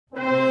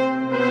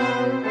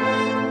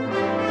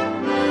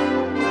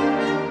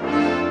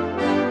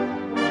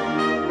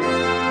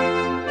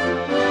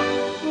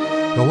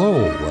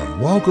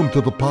Welcome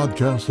to the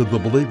podcast of the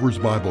Believer's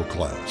Bible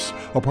Class,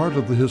 a part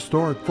of the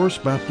historic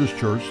First Baptist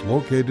Church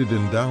located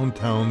in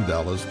downtown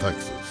Dallas,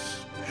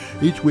 Texas.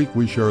 Each week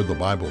we share the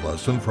Bible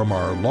lesson from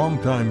our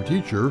longtime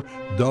teacher,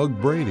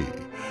 Doug Brady.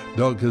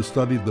 Doug has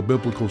studied the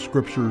biblical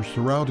scriptures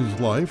throughout his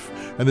life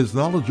and is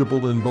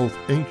knowledgeable in both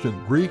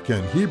ancient Greek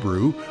and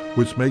Hebrew,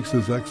 which makes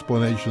his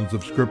explanations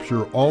of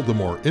scripture all the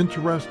more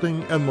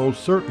interesting and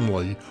most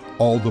certainly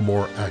all the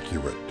more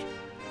accurate.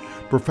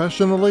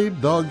 Professionally,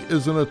 Doug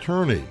is an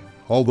attorney,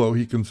 although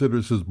he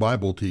considers his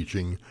Bible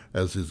teaching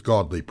as his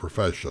godly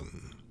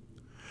profession.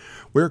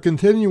 We're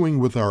continuing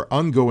with our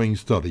ongoing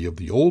study of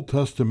the Old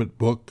Testament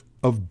book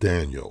of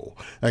Daniel,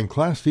 and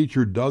class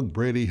teacher Doug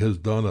Brady has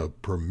done a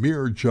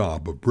premier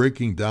job of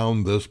breaking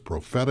down this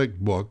prophetic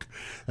book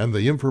and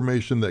the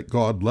information that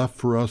God left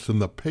for us in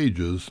the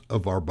pages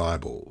of our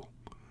Bible.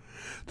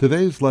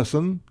 Today's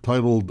lesson,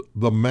 titled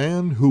The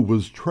Man Who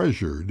Was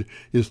Treasured,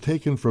 is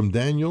taken from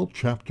Daniel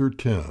chapter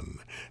 10,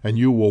 and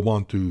you will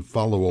want to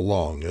follow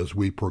along as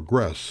we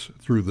progress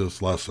through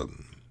this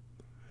lesson.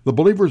 The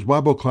Believer's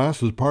Bible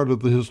Class is part of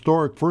the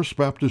historic First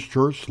Baptist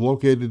Church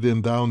located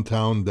in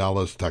downtown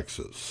Dallas,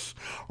 Texas.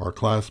 Our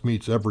class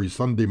meets every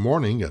Sunday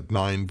morning at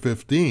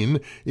 9:15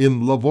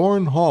 in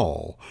Lavorne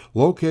Hall,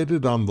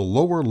 located on the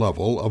lower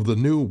level of the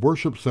new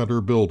Worship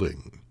Center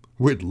building.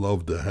 We'd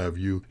love to have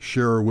you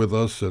share with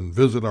us and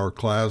visit our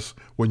class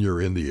when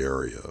you're in the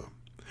area.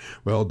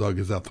 Well, Doug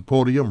is at the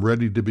podium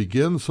ready to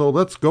begin, so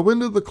let's go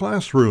into the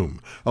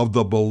classroom of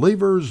the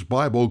Believer's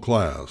Bible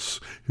Class.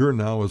 Here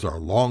now is our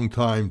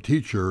longtime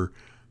teacher,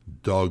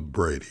 Doug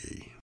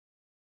Brady.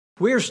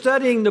 We are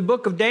studying the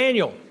book of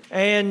Daniel,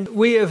 and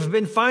we have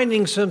been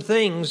finding some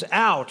things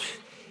out.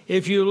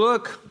 If you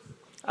look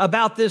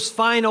about this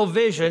final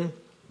vision,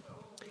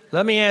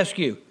 let me ask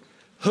you,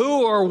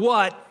 who or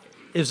what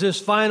is this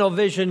final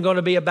vision going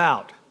to be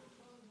about?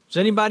 Does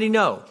anybody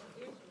know?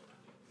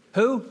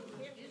 Who?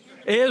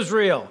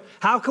 Israel.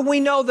 How can we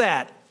know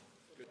that?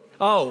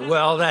 Oh,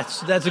 well,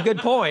 that's a good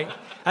point.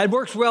 It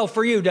works well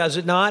for you, does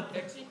it not?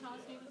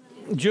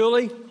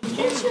 Julie?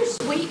 What's your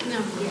sweet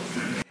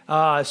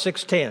number?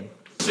 610.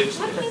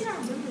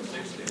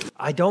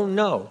 I don't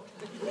know.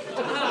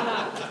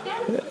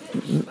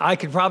 I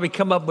could probably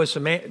come up with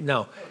some...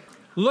 No.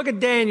 Look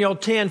at Daniel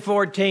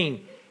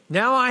 10:14.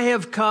 Now I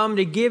have come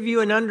to give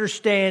you an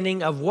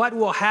understanding of what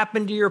will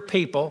happen to your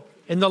people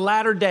in the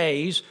latter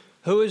days.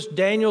 Who is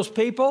Daniel's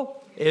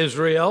people?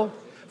 Israel.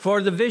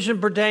 For the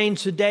vision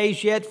pertains to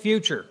days yet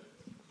future.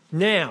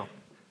 Now,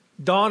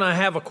 Dawn, I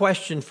have a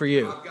question for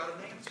you.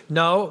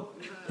 No,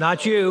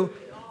 not you.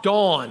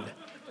 Dawn.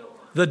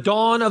 The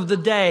dawn of the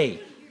day.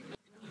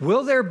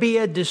 Will there be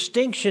a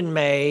distinction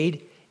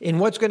made in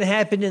what's going to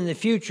happen in the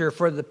future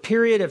for the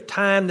period of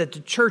time that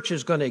the church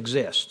is going to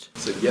exist?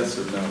 So yes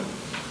or no?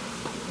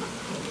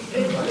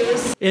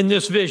 In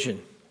this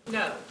vision?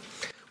 No,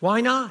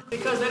 Why not?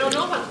 because they don't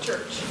know about the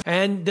church.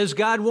 And does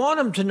God want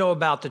them to know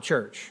about the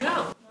church?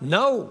 No.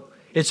 No.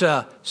 It's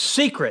a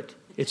secret.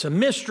 It's a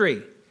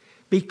mystery.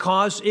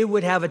 Because it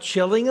would have a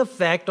chilling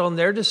effect on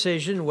their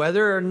decision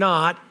whether or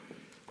not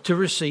to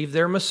receive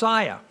their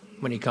Messiah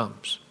when he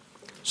comes.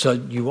 So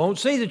you won't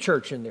see the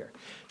church in there.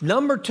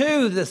 Number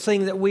two, the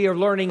thing that we are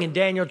learning in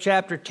Daniel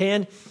chapter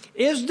 10,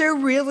 is there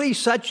really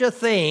such a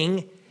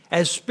thing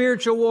as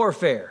spiritual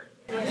warfare?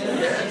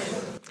 Yes.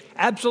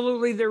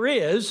 Absolutely there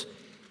is.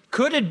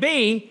 Could it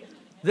be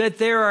that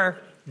there are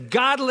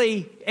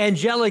godly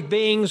angelic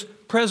beings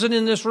present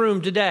in this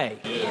room today?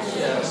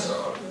 Yes.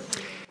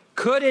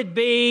 Could it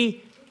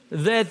be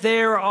that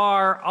there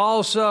are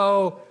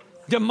also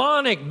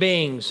demonic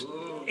beings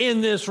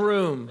in this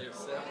room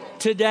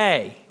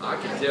today? I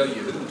can tell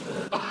you who.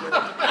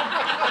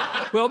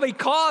 Well,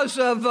 because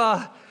of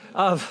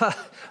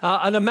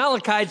an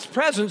Amalekite's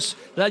presence,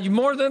 that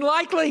more than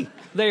likely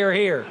they are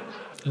here.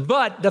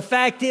 But the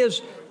fact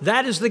is,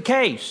 that is the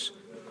case.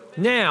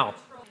 Now,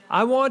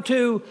 I want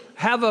to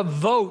have a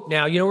vote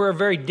now. You know, we're a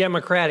very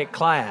democratic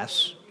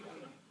class.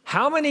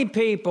 How many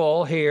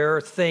people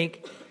here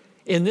think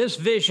in this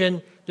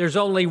vision there's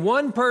only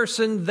one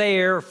person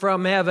there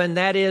from heaven,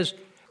 that is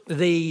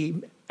the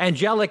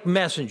angelic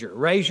messenger?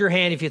 Raise your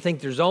hand if you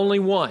think there's only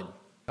one.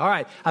 All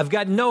right, I've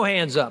got no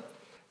hands up.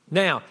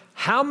 Now,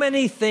 how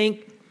many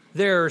think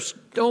there's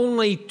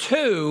only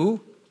two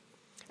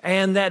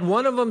and that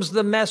one of them's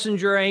the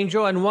messenger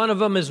angel and one of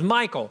them is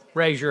Michael?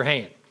 Raise your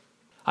hand.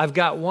 I've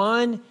got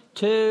 1,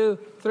 2,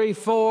 3,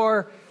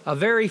 4, a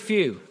very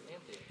few.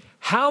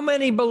 How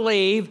many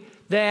believe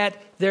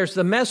that there's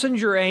the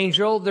messenger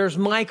angel, there's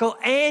Michael,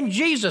 and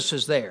Jesus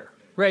is there?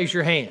 Raise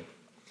your hand.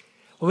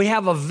 Well, we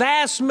have a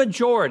vast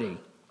majority.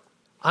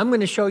 I'm going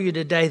to show you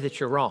today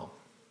that you're wrong.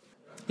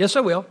 Yes,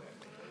 I will.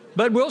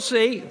 But we'll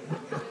see.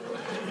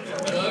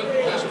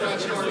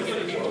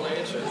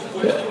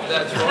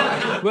 That's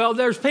right. Well,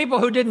 there's people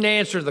who didn't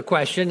answer the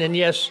question, and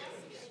yes,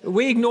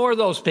 we ignore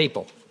those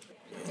people.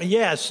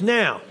 Yes,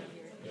 now.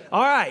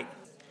 All right.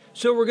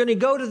 So we're going to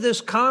go to this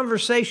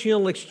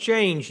conversational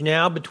exchange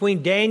now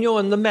between Daniel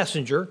and the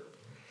messenger.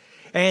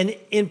 And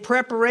in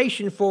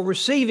preparation for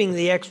receiving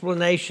the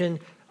explanation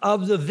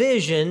of the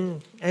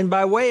vision and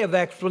by way of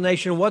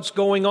explanation what's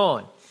going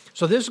on.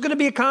 So this is going to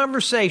be a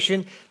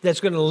conversation that's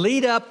going to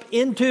lead up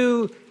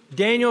into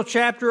Daniel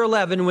chapter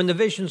 11 when the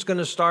vision's going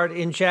to start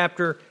in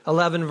chapter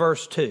 11,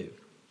 verse 2.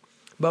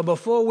 But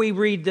before we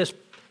read this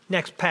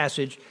next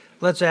passage,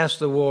 let's ask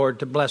the Lord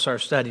to bless our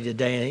study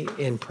today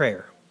in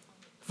prayer.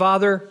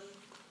 Father,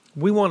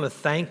 we want to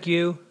thank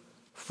you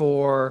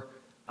for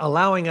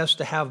allowing us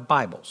to have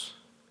Bibles.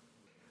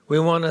 We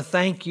want to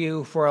thank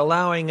you for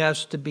allowing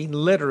us to be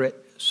literate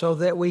so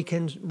that we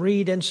can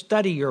read and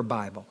study your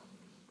Bible.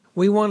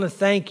 We want to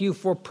thank you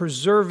for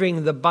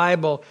preserving the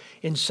Bible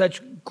in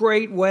such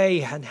great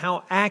way and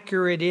how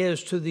accurate it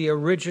is to the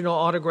original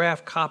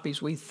autographed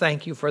copies. We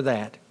thank you for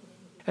that.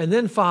 And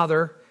then,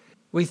 Father,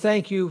 we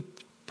thank you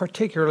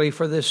particularly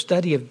for this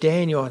study of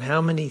Daniel and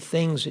how many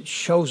things it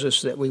shows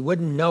us that we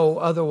wouldn't know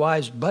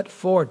otherwise but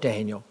for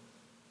Daniel.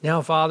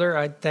 Now, Father,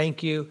 I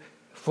thank you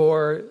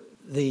for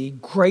the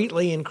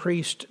greatly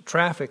increased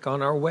traffic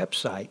on our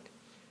website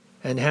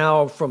and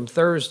how from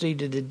Thursday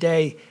to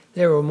today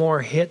there were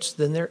more hits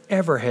than there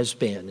ever has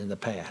been in the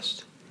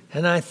past.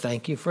 And I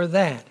thank you for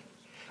that.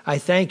 I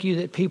thank you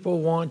that people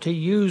want to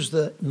use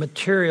the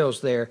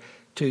materials there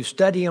to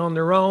study on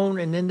their own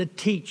and then to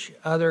teach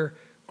other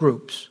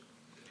groups.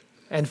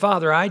 And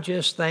Father, I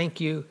just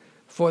thank you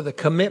for the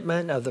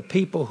commitment of the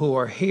people who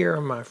are here,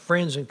 my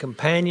friends and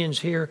companions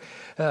here,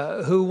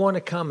 who want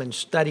to come and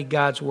study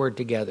God's Word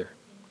together.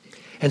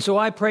 And so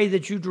I pray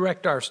that you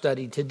direct our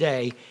study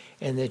today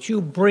and that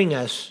you bring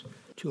us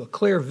to a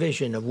clear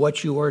vision of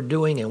what you are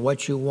doing and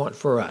what you want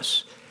for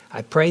us.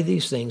 I pray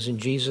these things in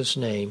Jesus'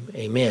 name.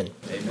 Amen.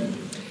 Amen.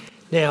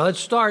 Now let's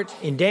start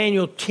in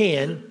Daniel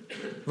 10,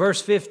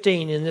 verse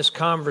 15 in this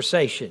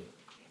conversation.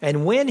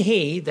 And when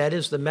he, that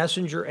is the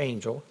messenger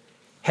angel,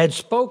 had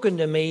spoken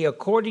to me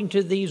according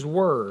to these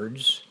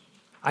words,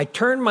 I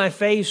turned my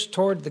face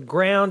toward the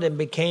ground and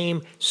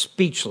became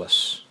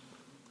speechless.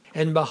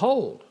 And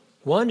behold,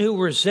 one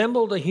who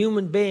resembled a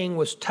human being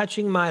was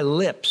touching my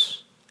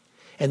lips.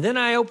 And then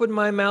I opened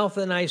my mouth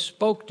and I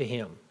spoke to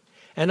him.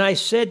 And I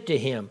said to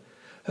him,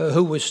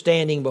 who was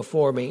standing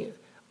before me,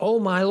 "O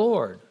my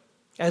Lord,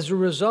 as a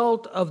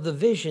result of the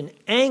vision,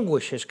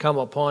 anguish has come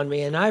upon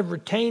me, and I've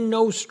retained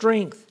no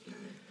strength.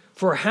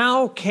 For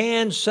how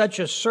can such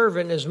a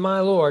servant as my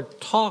Lord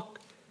talk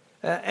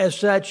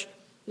as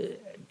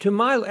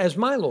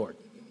my Lord?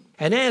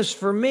 And as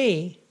for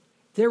me,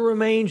 there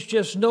remains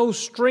just no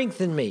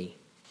strength in me,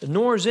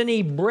 nor is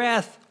any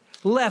breath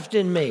left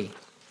in me."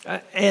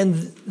 And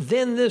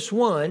then this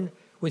one,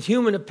 with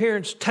human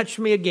appearance, touched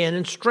me again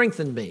and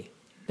strengthened me.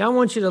 Now I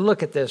want you to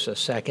look at this a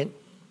second.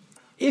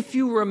 If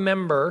you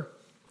remember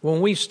when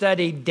we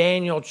studied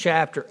Daniel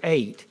chapter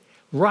 8,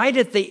 right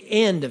at the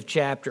end of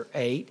chapter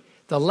 8,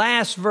 the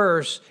last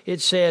verse,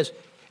 it says,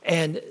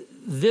 "And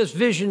this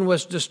vision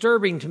was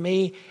disturbing to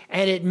me,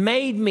 and it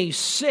made me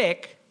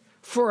sick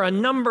for a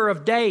number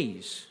of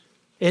days."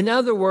 In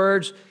other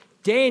words,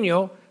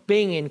 Daniel,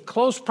 being in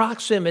close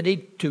proximity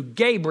to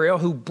Gabriel,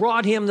 who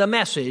brought him the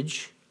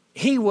message,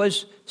 he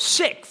was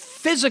sick,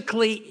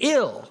 physically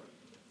ill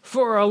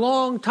for a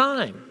long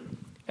time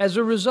as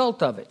a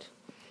result of it.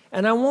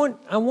 And I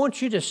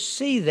want you to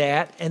see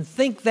that and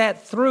think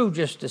that through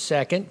just a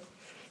second.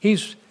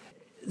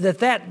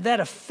 That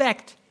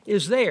effect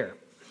is there.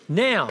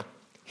 Now,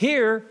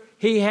 here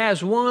he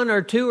has one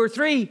or two or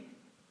three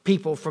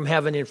people from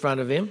heaven in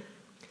front of him.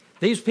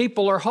 These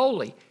people are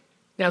holy.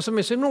 Now,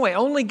 somebody said, "No way,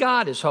 only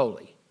God is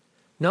holy."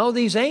 No,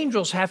 these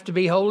angels have to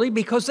be holy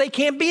because they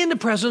can't be in the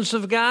presence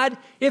of God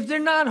if they're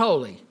not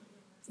holy.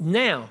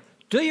 Now,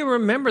 do you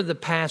remember the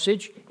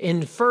passage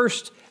in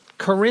 1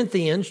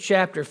 Corinthians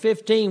chapter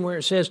 15 where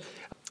it says,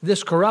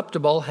 this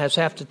corruptible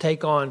have to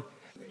take on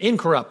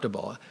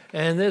incorruptible,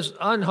 and this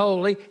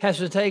unholy has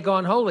to take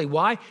on holy.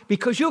 Why?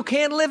 Because you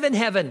can't live in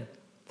heaven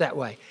that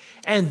way.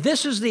 And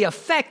this is the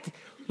effect.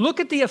 Look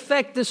at the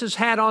effect this has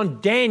had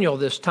on Daniel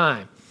this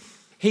time.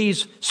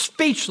 He's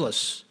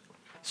speechless.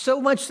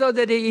 So much so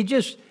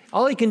that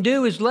all he can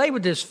do is lay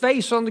with his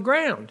face on the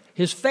ground,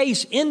 his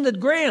face in the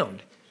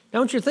ground. Now,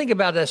 I want you to think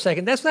about that a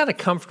second. That's not a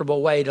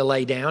comfortable way to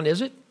lay down,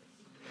 is it?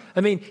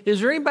 I mean,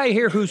 is there anybody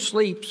here who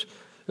sleeps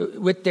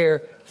with their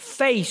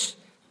face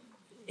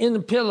in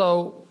the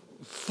pillow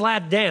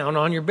flat down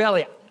on your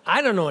belly?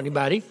 I don't know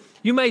anybody.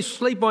 You may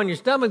sleep on your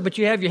stomach, but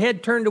you have your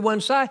head turned to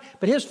one side,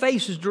 but his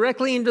face is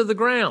directly into the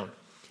ground.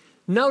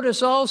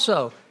 Notice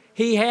also,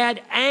 he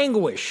had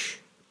anguish.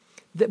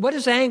 What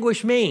does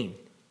anguish mean?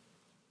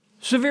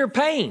 Severe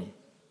pain.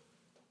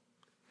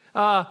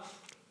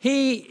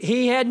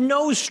 He had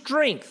no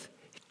strength,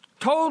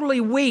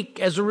 totally weak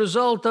as a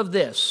result of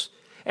this.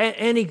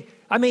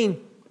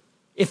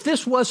 If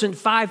this wasn't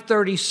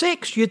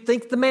 536, you'd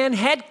think the man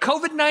had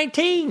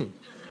COVID-19.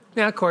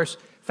 Now, of course,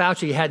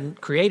 Fauci hadn't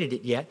created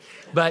it yet,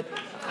 but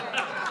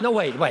no,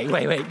 wait.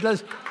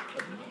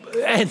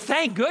 And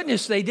thank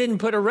goodness they didn't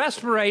put a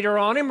respirator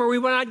on him or we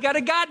would not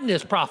have gotten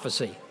this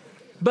prophecy.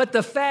 But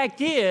the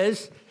fact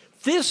is,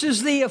 this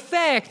is the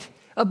effect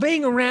of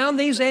being around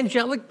these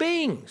angelic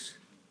beings.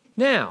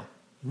 Now,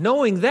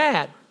 knowing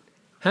that,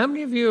 How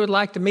many of you would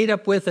like to meet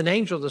up with an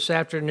angel this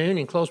afternoon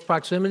in close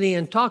proximity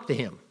and talk to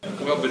him?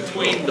 Well,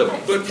 between the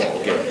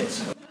football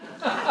games.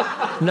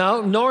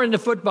 No, nor in the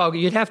football game.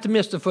 You'd have to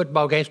miss the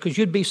football games because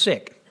you'd be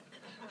sick.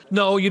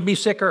 No, you'd be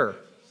sicker.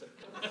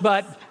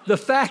 But the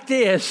fact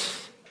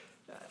is,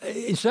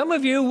 some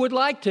of you would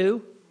like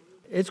to.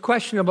 It's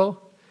questionable.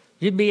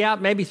 You'd be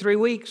out maybe 3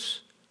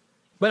 weeks.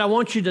 But I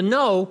want you to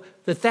know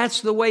that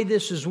that's the way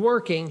this is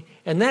working,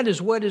 and that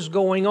is what is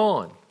going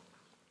on.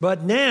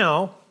 But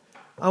now,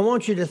 I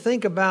want you to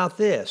think about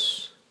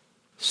this.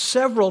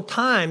 Several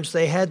times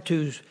they had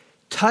to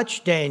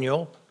touch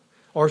Daniel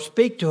or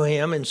speak to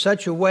him in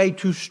such a way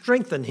to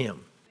strengthen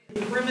him.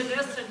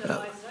 Reminiscent of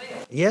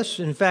Isaiah. Yes,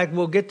 in fact,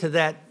 we'll get to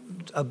that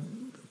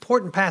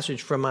important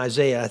passage from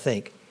Isaiah, I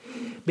think,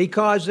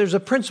 because there's a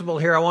principle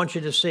here I want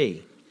you to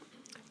see.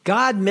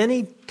 God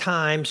many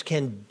times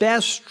can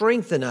best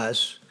strengthen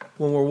us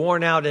when we're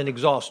worn out and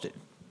exhausted.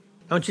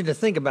 I want you to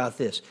think about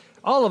this.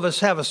 All of us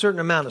have a certain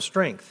amount of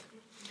strength,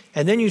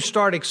 and then you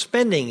start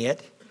expending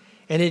it,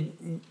 and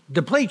it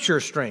depletes your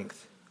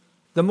strength.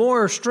 The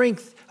more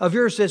strength of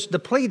yours that's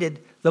depleted,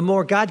 the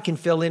more God can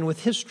fill in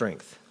with His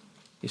strength.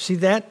 You see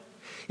that?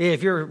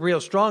 If you're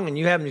real strong and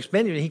you haven't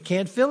expended it, He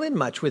can't fill in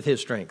much with His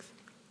strength.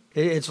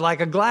 It's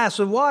like a glass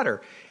of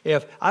water.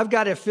 If I've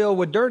got it filled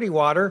with dirty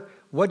water,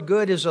 what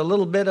good is a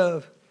little bit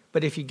of...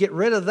 But if you get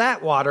rid of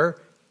that water,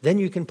 then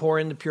you can pour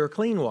in the pure,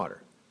 clean water.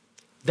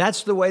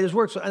 That's the way this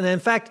works. And in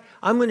fact,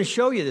 I'm going to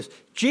show you this.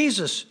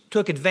 Jesus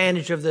took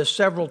advantage of this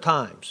several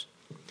times.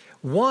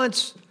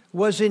 Once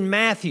was in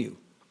Matthew.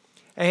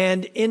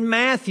 And in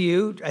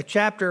Matthew,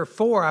 chapter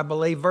 4, I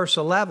believe, verse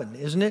 11,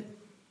 isn't it?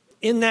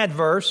 In that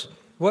verse,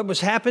 what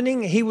was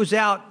happening? He was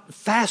out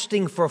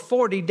fasting for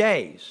 40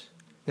 days.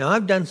 Now,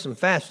 I've done some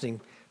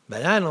fasting,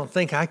 but I don't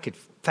think I could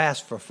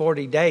fast for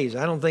 40 days.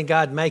 I don't think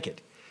I'd make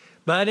it.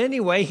 But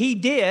anyway, he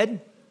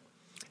did,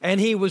 and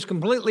he was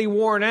completely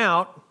worn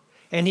out,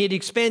 and he had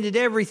expended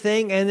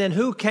everything, and then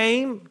who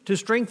came to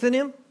strengthen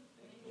him?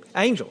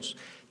 Angels.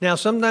 Now,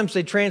 sometimes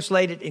they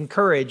translate it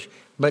encourage,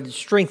 but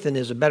strengthen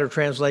is a better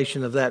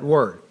translation of that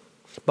word,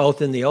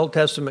 both in the Old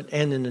Testament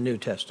and in the New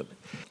Testament.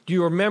 Do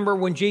you remember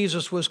when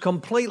Jesus was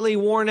completely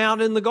worn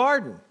out in the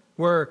garden?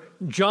 Were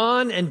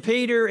John and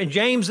Peter and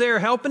James there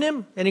helping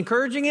him and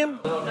encouraging him?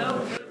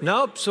 No.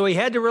 Nope. So he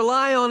had to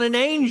rely on an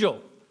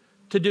angel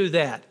to do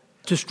that,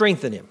 to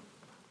strengthen him.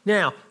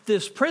 Now,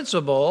 this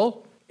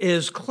principle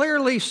is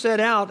clearly set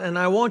out, and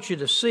I want you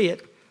to see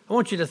it. I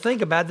want you to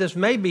think about this.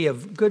 May be a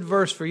good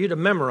verse for you to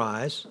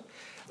memorize.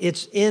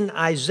 It's in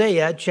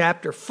Isaiah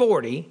chapter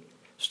 40,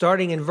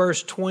 starting in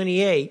verse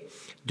 28.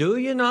 Do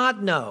you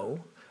not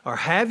know, or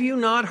have you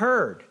not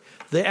heard,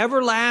 the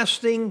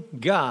everlasting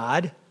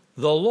God,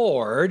 the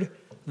Lord,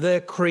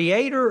 the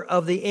creator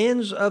of the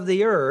ends of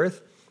the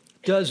earth,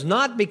 does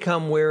not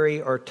become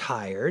weary or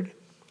tired.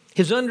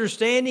 His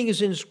understanding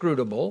is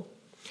inscrutable.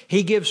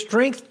 He gives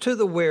strength to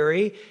the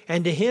weary,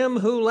 and to him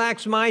who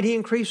lacks might he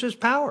increases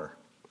power.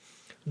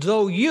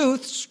 Though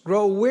youths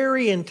grow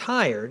weary and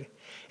tired,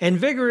 and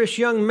vigorous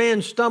young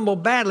men stumble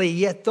badly,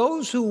 yet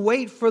those who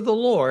wait for the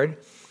Lord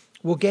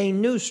will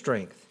gain new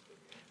strength.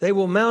 They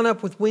will mount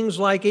up with wings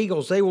like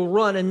eagles. They will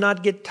run and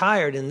not get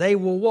tired, and they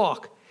will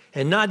walk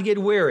and not get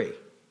weary.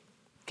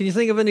 Can you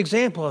think of an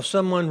example of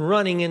someone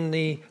running in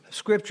the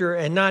Scripture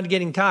and not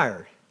getting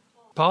tired?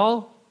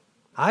 Paul?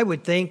 I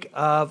would think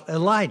of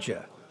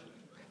Elijah.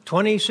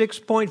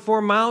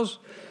 26.4 miles,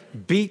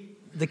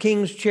 beat the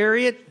king's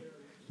chariot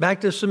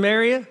back to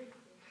Samaria.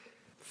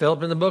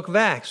 Philip in the book of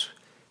Acts.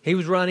 He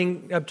was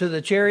running up to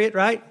the chariot,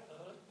 right?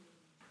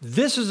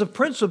 This is a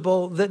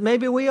principle that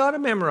maybe we ought to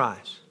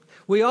memorize.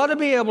 We ought to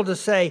be able to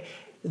say,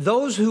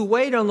 those who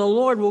wait on the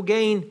Lord will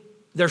gain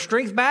their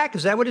strength back.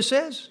 Is that what it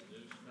says?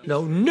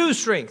 No, new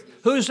strength.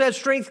 Who does that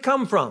strength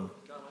come from?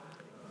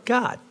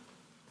 God.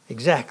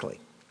 Exactly.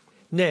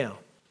 Now,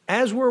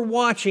 as we're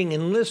watching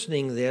and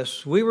listening to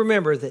this, we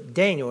remember that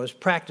Daniel is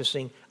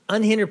practicing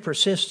unhindered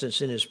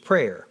persistence in his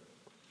prayer.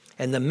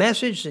 And the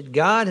message that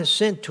God has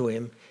sent to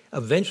him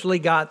eventually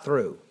got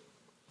through.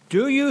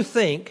 Do you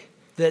think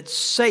that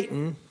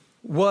Satan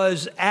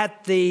was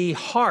at the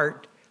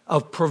heart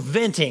of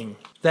preventing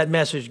that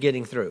message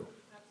getting through?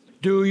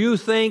 Do you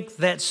think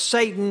that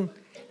Satan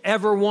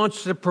ever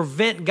wants to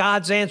prevent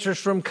God's answers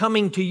from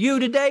coming to you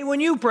today when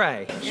you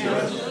pray?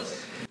 Yes.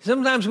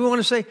 Sometimes we want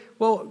to say,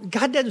 well,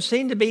 God doesn't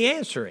seem to be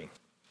answering.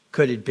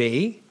 Could it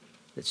be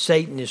that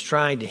Satan is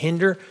trying to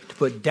hinder, to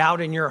put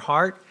doubt in your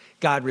heart?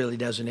 God really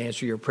doesn't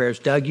answer your prayers.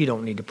 Doug, you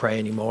don't need to pray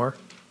anymore.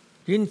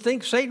 You didn't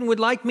think Satan would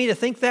like me to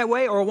think that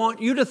way or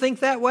want you to think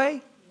that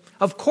way?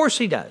 Of course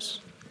he does.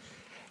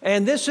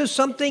 And this is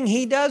something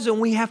he does, and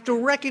we have to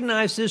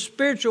recognize this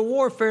spiritual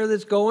warfare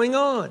that's going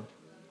on.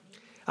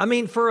 I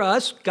mean, for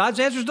us, God's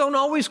answers don't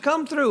always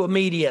come through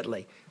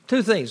immediately.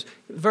 Two things.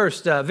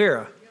 First,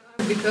 Vera.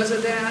 Because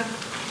of that,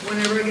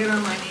 whenever I get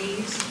on my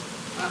knees,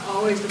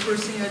 always the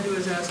first thing I do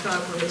is ask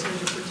God for His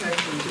hedge of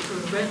protection to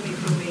prevent me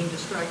from being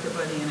distracted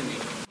by the enemy.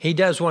 He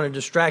does want to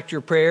distract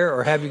your prayer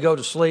or have you go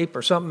to sleep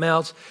or something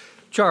else.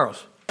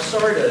 Charles.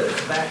 Sorry to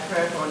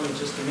backtrack on you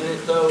just a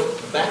minute, though.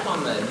 Back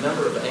on the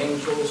number of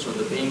angels or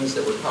the beings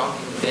that were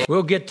talking to Daniel.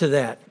 We'll get to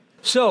that.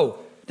 So,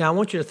 now I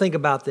want you to think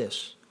about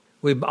this.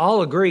 We've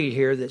all agreed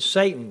here that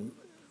Satan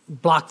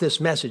blocked this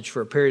message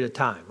for a period of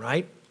time,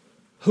 right?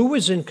 Who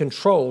was in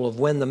control of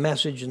when the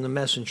message and the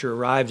messenger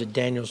arrived at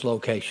Daniel's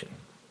location?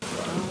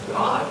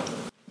 God.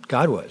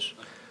 God was.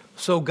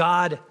 So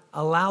God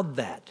allowed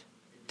that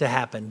to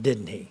happen,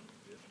 didn't he?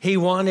 He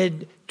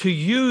wanted to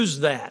use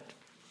that.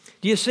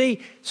 Do you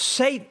see?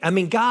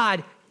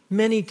 God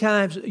many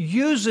times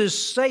uses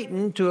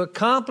Satan to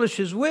accomplish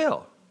his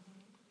will.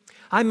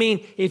 I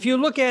mean, if you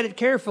look at it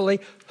carefully,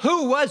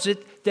 who was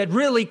it that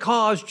really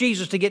caused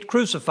Jesus to get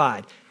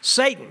crucified?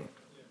 Satan.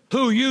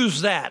 Who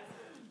used that?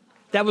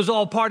 That was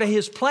all part of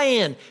his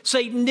plan.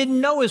 Satan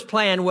didn't know his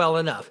plan well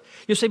enough.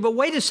 You say, but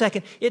wait a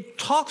second. It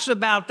talks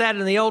about that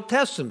in the Old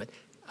Testament.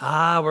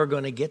 We're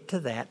going to get to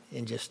that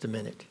in just a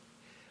minute.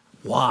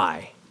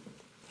 Why?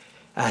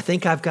 I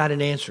think I've got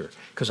an answer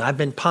because I've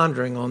been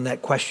pondering on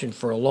that question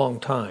for a long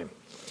time.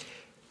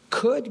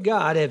 Could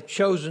God have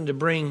chosen to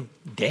bring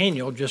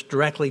Daniel just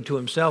directly to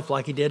himself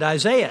like he did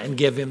Isaiah and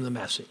give him the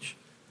message?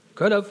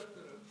 Could have.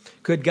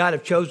 Could God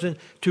have chosen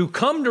to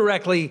come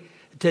directly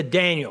to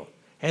Daniel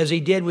as he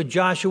did with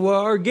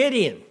Joshua or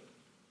Gideon?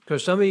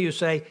 Because some of you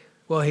say,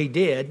 well, he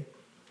did.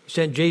 He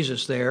sent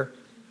Jesus there.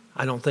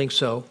 I don't think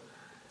so.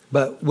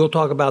 But we'll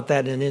talk about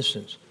that in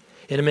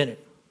a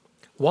minute.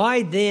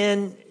 Why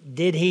then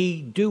did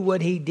he do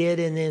what he did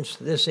in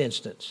this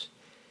instance?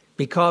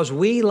 Because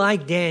we,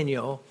 like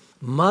Daniel,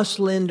 must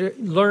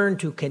learn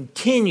to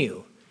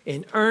continue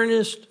in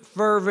earnest,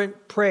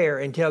 fervent prayer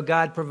until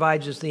God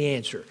provides us the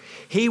answer.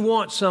 He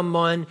wants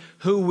someone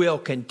who will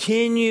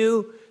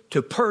continue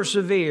to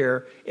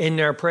persevere in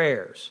their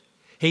prayers.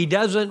 He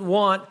doesn't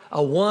want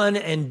a one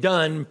and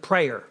done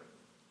prayer.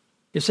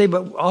 You say,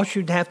 but all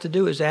you'd have to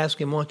do is ask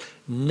him once.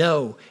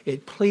 No,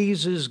 it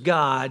pleases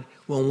God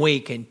when we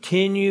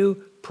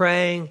continue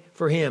praying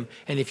for him.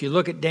 And if you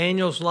look at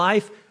Daniel's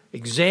life,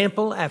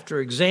 example after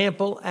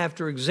example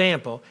after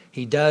example,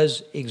 he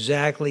does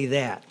exactly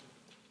that.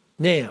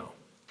 Now,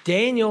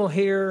 Daniel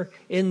here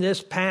in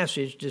this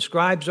passage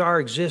describes our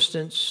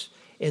existence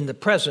in the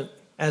present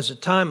as a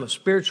time of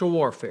spiritual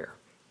warfare.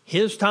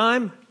 His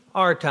time,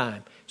 our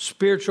time,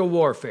 spiritual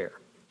warfare.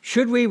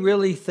 Should we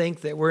really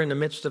think that we're in the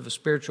midst of a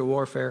spiritual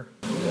warfare?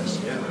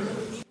 Yes. Yeah.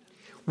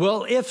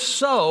 Well, if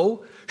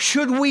so,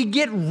 should we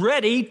get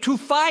ready to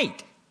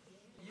fight?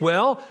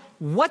 Well,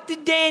 what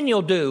did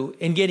Daniel do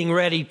in getting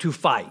ready to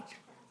fight?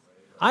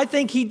 I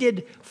think he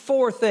did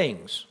four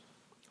things.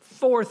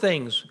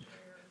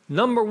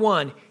 Number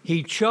one,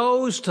 he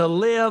chose to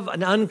live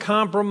an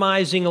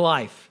uncompromising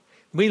life.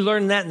 We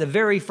learned that in the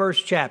very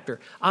first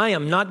chapter. I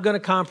am not going to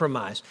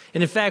compromise.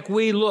 And in fact,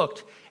 we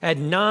looked at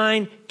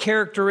 8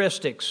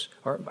 characteristics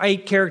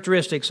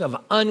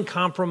of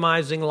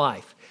uncompromising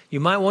life. You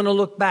might want to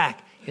look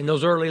back in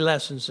those early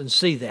lessons and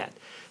see that.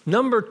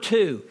 Number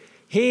 2,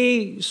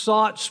 he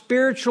sought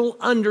spiritual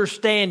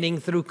understanding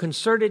through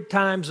concerted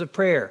times of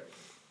prayer.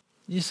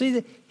 You see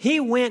that?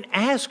 He went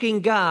asking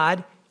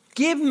God,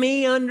 give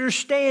me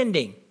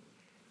understanding.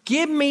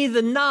 Give me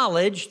the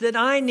knowledge that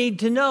I need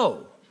to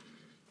know.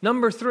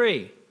 Number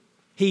 3,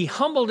 he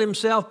humbled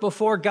himself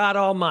before God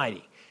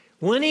Almighty.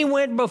 When he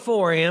went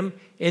before him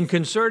in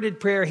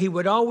concerted prayer, he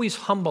would always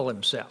humble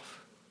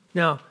himself.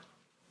 Now,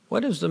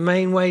 what is the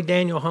main way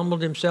Daniel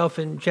humbled himself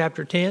in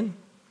chapter 10?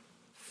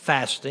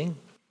 Fasting.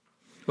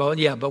 Well,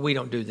 yeah, but we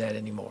don't do that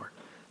anymore.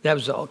 That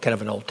was kind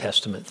of an Old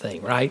Testament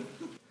thing, right?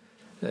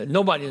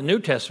 Nobody in the New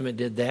Testament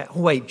did that.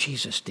 Oh, wait,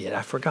 Jesus did.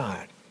 I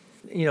forgot.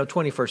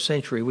 21st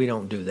century, we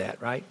don't do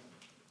that, right?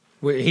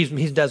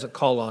 He doesn't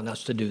call on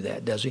us to do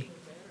that, does he?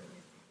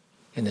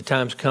 And the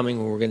time's coming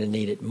when we're going to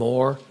need it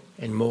more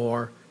and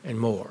more and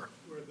more.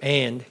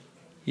 And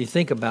you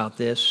think about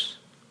this,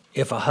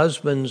 if a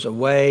husband's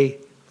away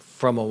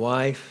from a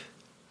wife,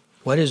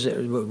 what is it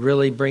that would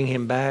really bring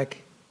him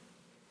back?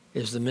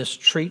 Is the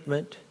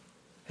mistreatment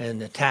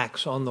and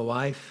attacks on the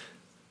wife.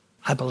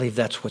 I believe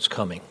that's what's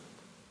coming.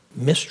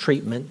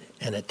 Mistreatment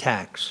and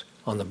attacks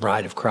on the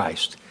bride of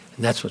Christ.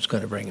 And that's what's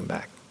going to bring him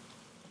back.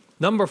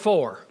 Number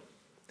 4,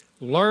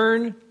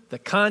 learn the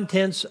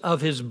contents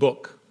of his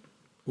book.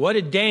 What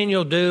did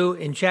Daniel do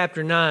in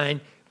chapter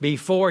 9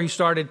 before he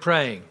started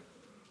praying?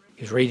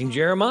 He's reading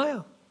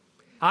Jeremiah.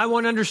 I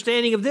want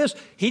understanding of this.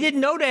 He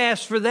didn't know to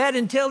ask for that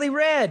until he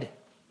read,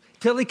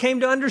 till he came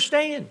to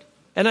understand.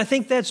 And I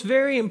think that's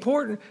very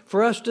important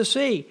for us to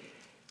see.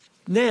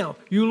 Now,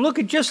 you look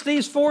at just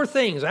these 4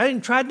 things. I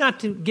tried not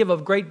to give a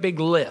great big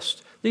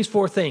list. These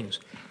 4 things.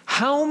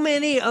 How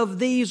many of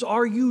these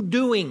are you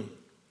doing?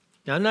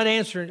 Now, I'm not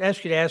ask you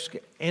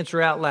to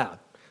answer out loud.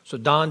 So,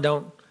 Don,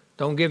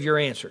 don't give your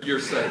answer. You're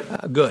safe.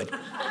 Good.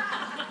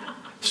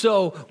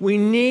 So we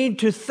need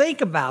to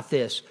think about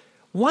this.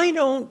 Why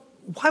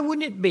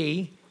wouldn't it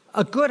be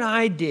a good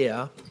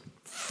idea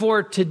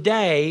for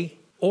today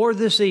or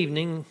this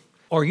evening,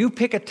 or you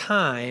pick a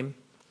time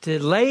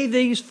to lay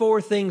these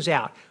 4 things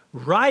out.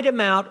 Write them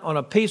out on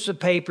a piece of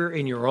paper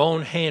in your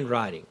own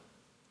handwriting.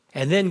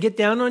 And then get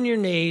down on your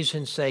knees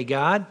and say,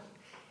 God,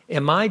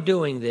 am I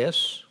doing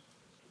this?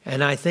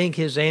 And I think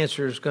his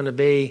answer is going to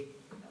be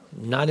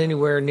not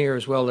anywhere near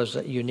as well as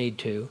you need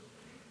to.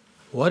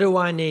 What do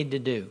I need to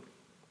do?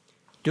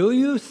 Do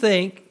you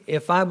think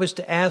if I was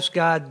to ask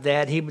God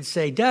that, he would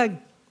say, Doug,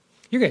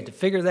 you're going to have to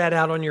figure that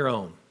out on your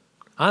own.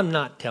 I'm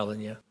not telling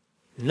you.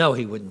 No,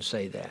 he wouldn't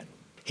say that.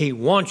 He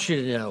wants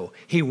you to know.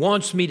 He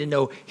wants me to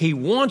know. He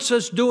wants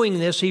us doing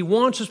this. He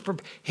wants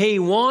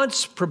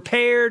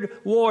prepared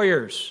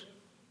warriors.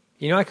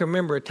 You know, I can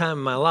remember a time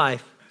in my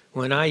life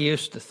when I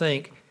used to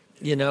think,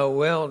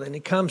 well, when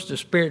it comes to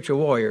spiritual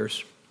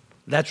warriors,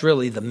 that's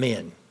really the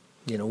men.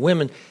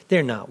 Women,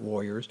 they're not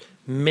warriors.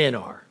 Men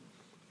are.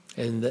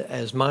 And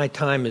as my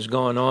time has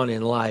gone on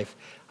in life,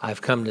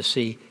 I've come to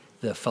see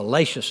the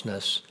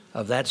fallaciousness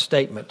of that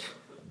statement.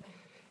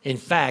 In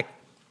fact,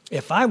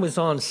 if I was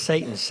on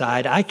Satan's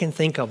side, I can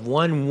think of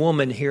one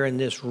woman here in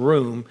this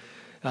room.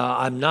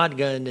 I'm not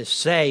going to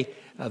say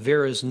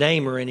Vera's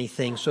name or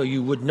anything so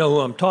you would know who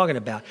I'm talking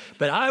about.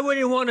 But I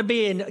wouldn't want to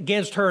be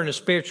against her in a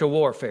spiritual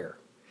warfare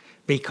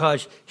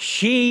because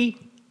she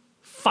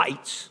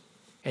fights,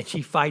 and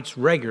she fights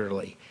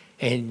regularly.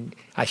 And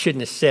I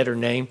shouldn't have said her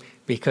name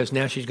because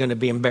now she's going to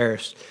be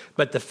embarrassed.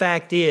 But the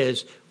fact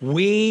is,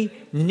 we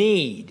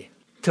need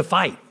to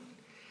fight.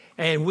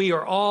 And we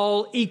are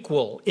all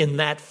equal in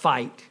that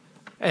fight.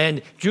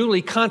 And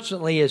Julie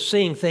constantly is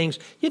seeing things.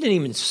 You didn't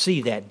even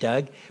see that,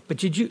 Doug.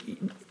 But you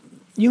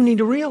need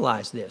to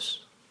realize this.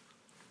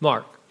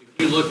 Mark.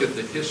 If you look at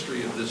the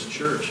history of this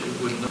church,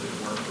 it wouldn't have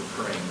been worth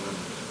for praying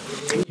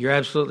women. You're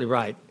absolutely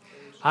right.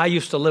 I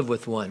used to live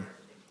with one,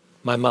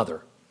 my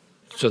mother.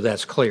 So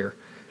that's clear.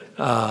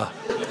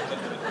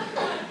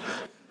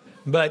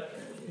 But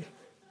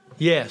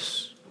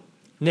yes.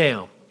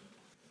 Now,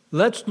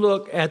 let's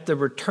look at the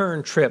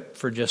return trip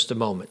for just a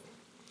moment,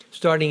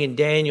 starting in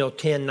Daniel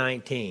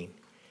 10:19.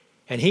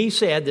 And he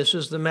said, this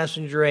is the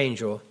messenger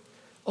angel,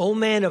 O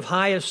man of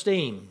high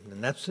esteem,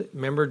 and that's,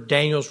 remember,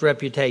 Daniel's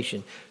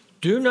reputation,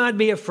 do not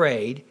be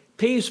afraid,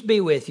 peace be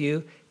with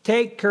you,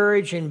 take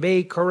courage and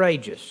be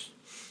courageous.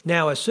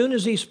 Now, as soon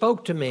as he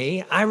spoke to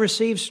me, I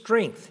received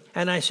strength.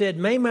 And I said,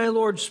 may my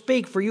Lord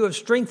speak, for you have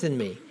strengthened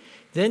me.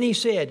 Then he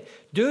said,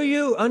 do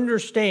you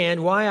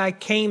understand why I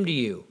came to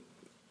you?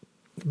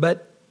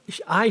 But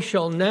I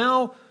shall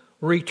now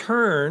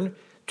return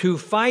to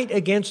fight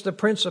against the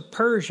prince of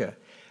Persia.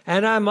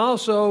 And I'm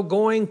also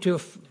going to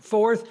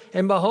forth,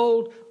 and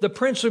behold, the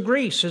prince of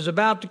Greece is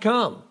about to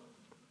come.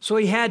 So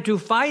he had to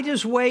fight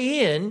his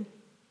way in,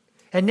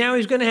 and now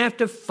he's going to have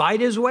to fight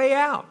his way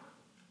out.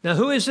 Now,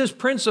 who is this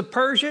prince of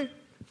Persia? Are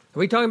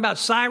we talking about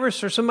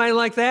Cyrus or somebody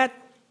like that?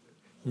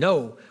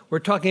 No, we're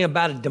talking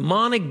about a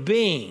demonic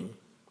being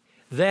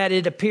that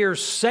it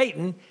appears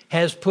Satan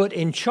has put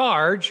in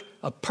charge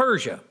of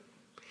Persia.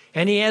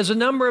 And he has a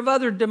number of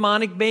other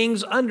demonic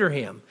beings under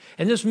him.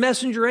 And this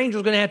messenger angel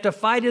is going to have to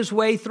fight his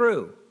way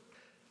through.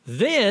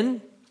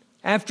 Then,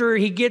 after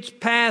he gets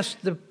past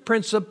the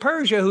prince of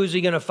Persia, who's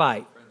he going to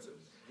fight?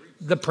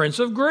 The prince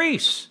of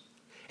Greece.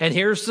 And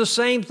here's the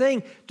same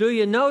thing. Do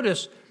you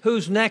notice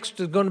who's next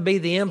is going to be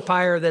the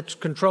empire that's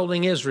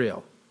controlling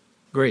Israel?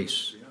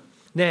 Greece.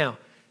 Now,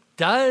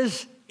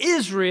 does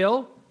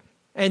Israel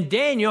and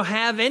Daniel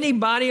have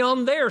anybody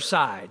on their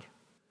side?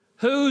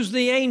 Who's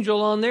the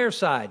angel on their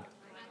side?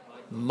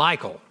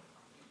 Michael.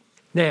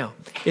 Now,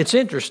 it's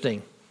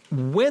interesting.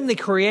 When the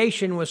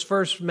creation was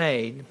first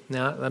made,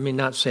 now let me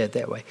not say it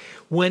that way,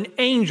 when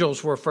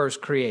angels were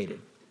first created,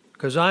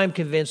 because I'm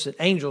convinced that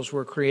angels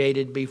were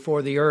created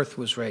before the earth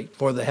was created,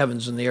 before the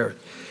heavens and the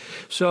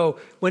earth. So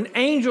when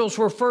angels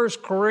were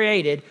first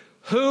created,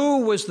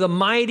 who was the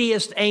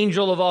mightiest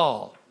angel of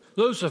all?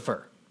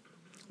 Lucifer.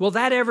 Will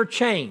that ever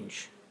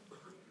change?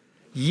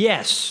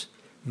 Yes.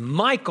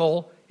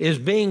 Michael is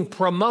being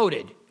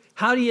promoted.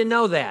 How do you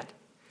know that?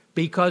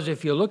 Because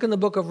if you look in the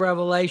book of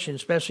Revelation,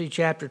 especially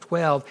chapter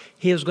 12,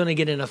 he is going to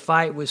get in a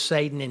fight with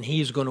Satan and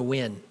he's going to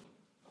win.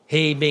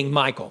 He being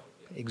Michael.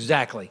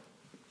 Exactly.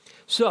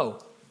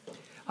 So,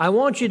 I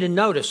want you to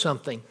notice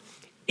something.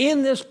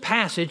 In this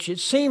passage, it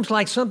seems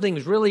like something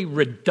is really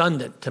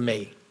redundant to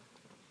me.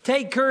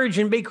 Take courage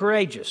and be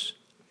courageous.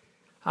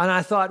 And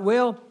I thought,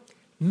 well,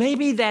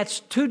 maybe that's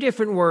two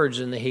different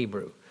words in the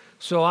Hebrew.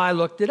 So I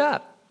looked it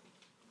up.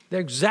 They're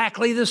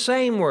exactly the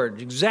same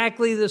words,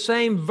 exactly the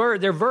same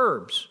verb. They're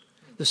verbs,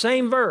 the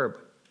same verb,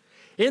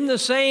 in the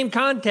same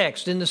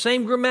context, in the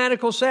same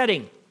grammatical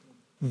setting.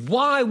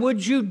 Why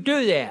would you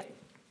do that?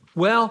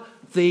 Well,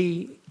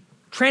 the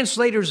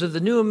translators of the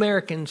New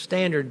American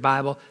Standard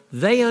Bible,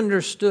 they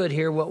understood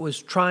here what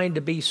was trying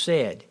to be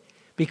said.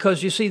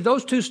 Because you see,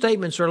 those two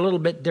statements are a little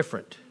bit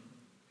different.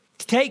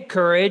 Take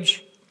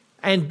courage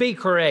and be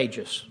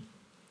courageous.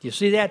 You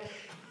see that?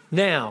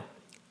 Now,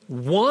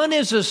 one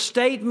is a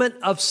statement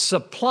of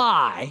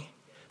supply.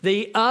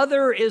 The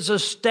other is a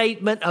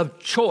statement of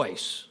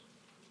choice.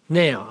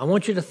 Now, I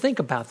want you to think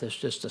about this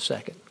just a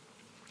second.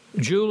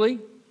 Julie,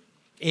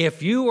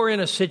 if you were in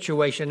a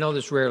situation, I know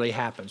this rarely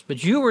happens,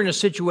 but you were in a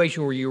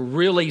situation where you're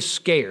really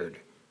scared,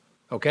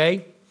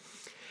 okay?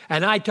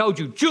 and I told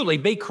you, Julie,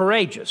 be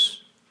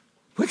courageous,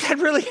 would that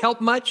really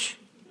help much?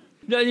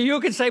 You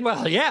could say,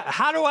 well, yeah,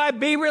 how do I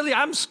be really?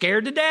 I'm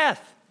scared to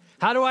death.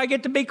 How do I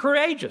get to be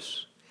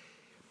courageous?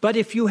 But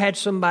if you had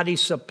somebody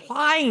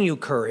supplying you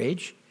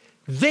courage,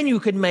 then you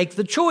could make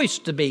the choice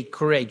to be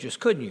courageous,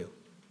 couldn't you?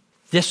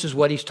 This is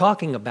what he's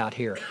talking about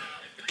here.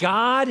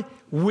 God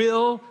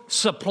will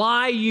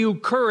supply you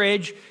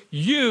courage.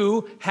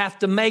 You have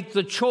to make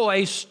the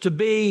choice to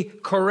be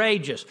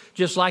courageous,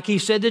 just like he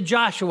said to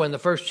Joshua in the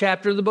first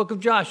chapter of the book of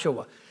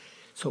Joshua.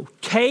 So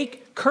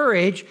take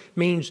courage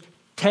means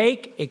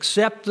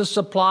accept the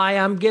supply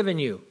I'm giving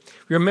you.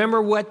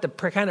 Remember what the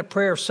kind of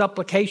prayer of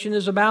supplication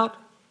is about?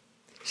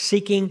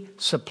 Seeking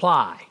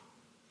supply.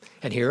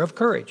 And here of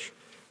courage.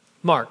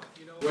 Mark.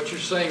 What you're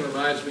saying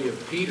reminds me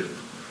of Peter.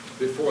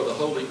 Before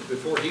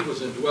he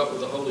was indwelt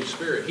with the Holy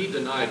Spirit, he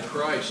denied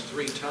Christ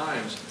 3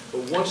 times.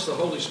 But once the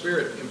Holy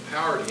Spirit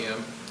empowered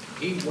him,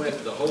 he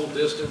went the whole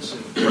distance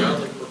and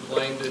proudly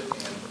proclaimed it.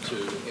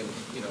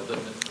 The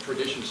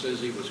tradition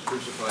says he was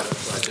crucified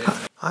upside down.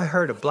 I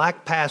heard a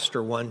black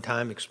pastor one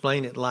time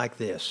explain it like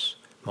this,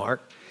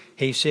 Mark.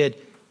 He said,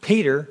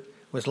 Peter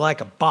was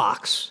like a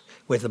box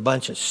with a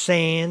bunch of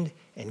sand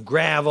and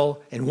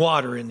gravel and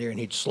water in there, and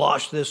he'd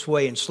slosh this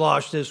way, and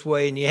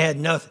you had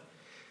nothing.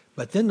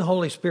 But then the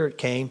Holy Spirit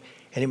came,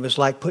 and it was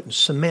like putting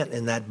cement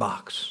in that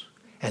box.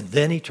 And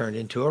then he turned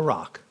into a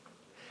rock.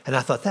 And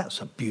I thought,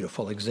 that's a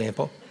beautiful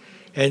example.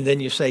 And then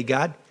you say,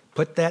 God,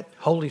 put that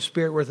Holy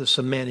Spirit worth of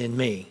cement in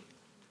me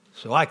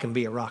so I can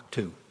be a rock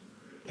too.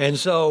 And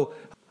so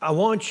I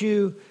want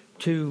you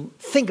to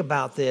think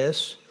about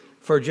this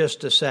for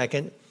just a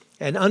second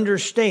and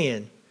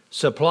understand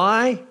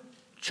supply,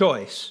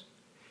 choice.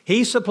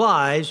 He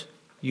supplies,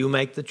 you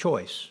make the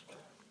choice.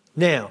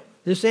 Now,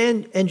 this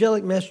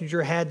angelic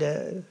messenger had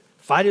to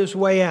fight his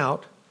way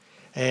out,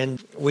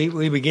 and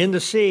we begin to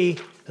see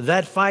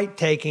that fight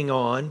taking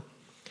on.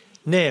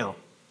 Now,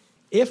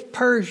 if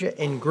Persia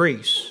and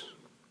Greece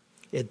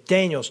at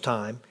Daniel's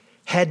time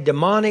had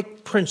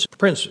demonic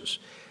princes,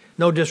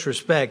 no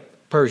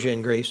disrespect, Persia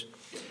and Greece,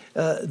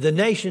 the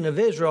nation of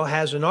Israel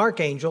has an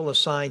archangel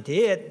assigned to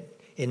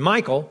it in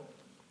Michael.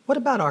 What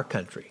about our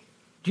country?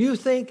 Do you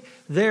think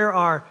there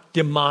are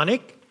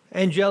demonic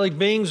angelic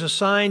beings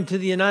assigned to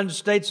the United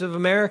States of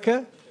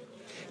America?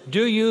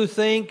 Do you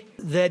think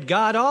that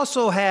God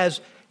also has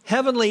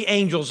heavenly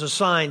angels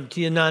assigned to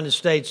the United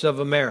States of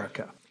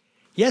America?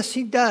 Yes,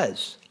 he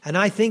does. And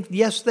I think,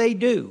 yes, they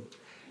do.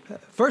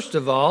 First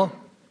of all,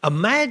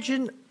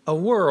 imagine a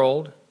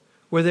world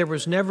where there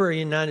was never a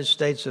United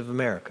States of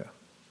America.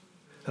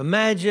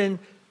 Imagine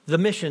the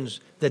missions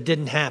that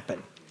didn't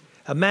happen.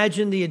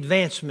 Imagine the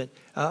advancement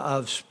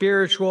of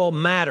spiritual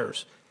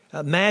matters.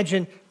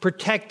 Imagine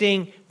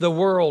protecting the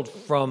world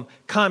from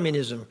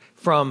communism,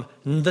 from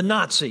the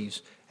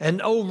Nazis,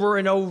 and over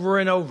and over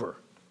and over.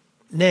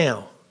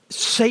 Now,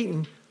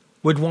 Satan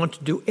would want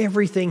to do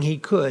everything he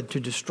could to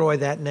destroy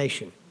that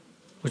nation,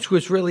 which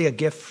was really a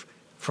gift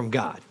from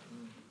God.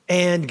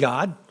 And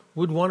God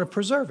would want to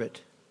preserve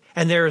it.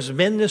 And there has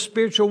been this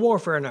spiritual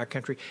warfare in our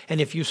country.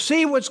 And if you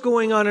see what's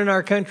going on in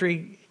our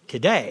country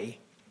today,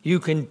 you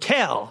can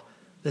tell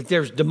that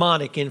there's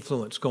demonic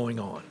influence going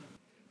on.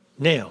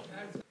 Now,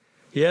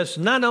 yes,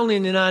 not only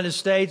in the United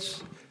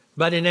States,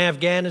 but in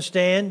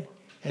Afghanistan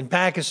and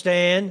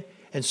Pakistan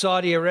and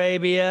Saudi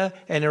Arabia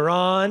and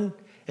Iran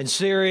and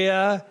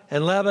Syria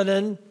and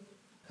Lebanon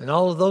and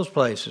all of those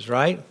places,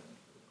 right?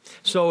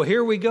 So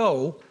here we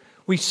go.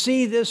 We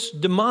see this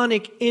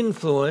demonic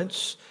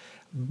influence,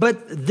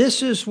 but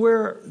this is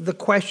where the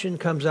question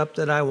comes up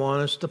that I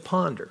want us to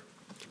ponder.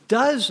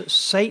 Does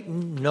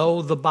Satan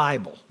know the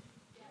Bible?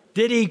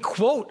 Did he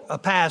quote a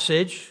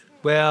passage,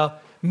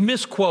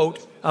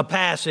 misquote a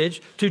passage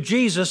to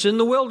Jesus in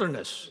the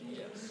wilderness?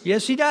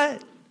 Yes, he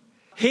did.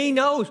 He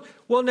knows.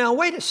 Well, now,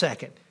 wait a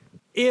second.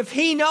 If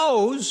he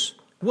knows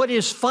what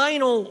his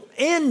final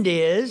end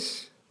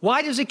is,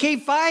 why does he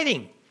keep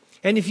fighting?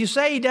 And if you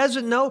say he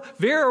doesn't know,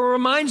 Vera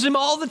reminds him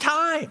all the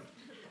time.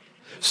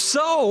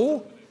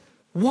 So,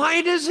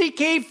 why does he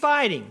keep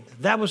fighting?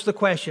 That was the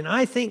question.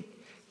 I think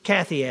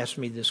Kathy asked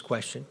me this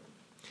question.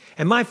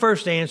 And my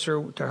first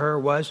answer to her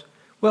was,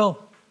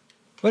 well,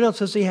 what else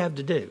does he have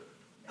to do?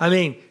 I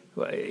mean,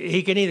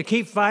 he can either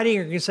keep fighting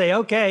or he can say,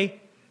 okay,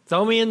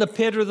 throw me in the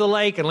pit or the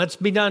lake and let's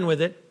be done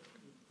with it.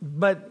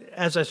 But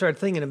as I started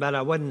thinking about it,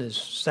 I wasn't as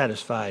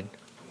satisfied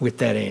with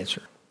that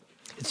answer.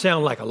 It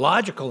sounded like a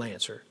logical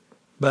answer,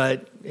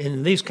 but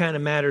in these kind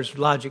of matters,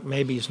 logic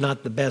maybe is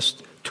not the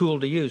best tool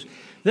to use.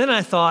 Then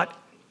I thought,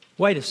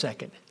 wait a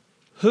second.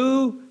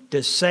 Who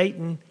does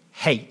Satan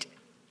hate?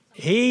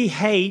 He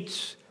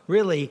hates,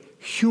 really,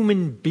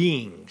 human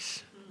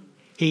beings.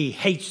 He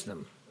hates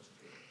them.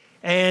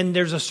 And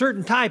there's a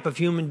certain type of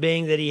human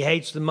being that he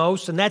hates the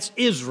most, and that's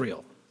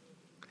Israel.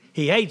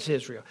 He hates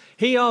Israel.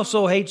 He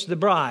also hates the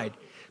bride.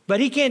 But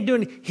he can't do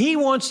anything. He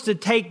wants to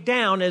take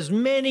down as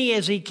many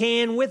as he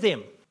can with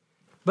him.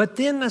 But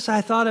then as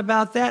I thought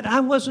about that, I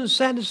wasn't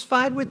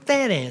satisfied with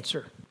that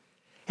answer.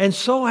 And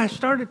so I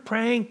started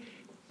praying,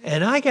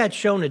 and I got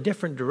shown a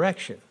different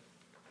direction.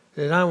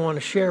 that I want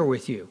to share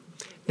with you.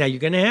 Now, you're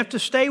going to have to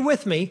stay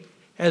with me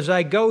as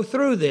I go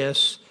through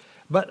this,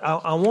 but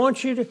I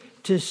want you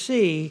to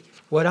see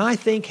what I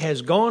think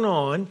has gone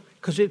on,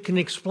 because it can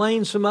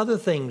explain some other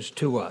things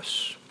to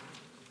us.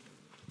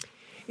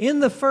 In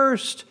the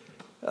first,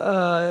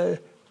 in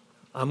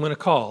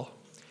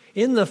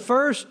the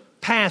first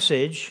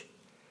passage,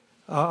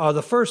 or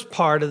the first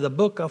part of the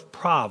book of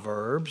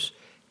Proverbs,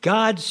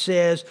 God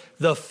says,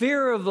 the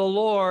fear of the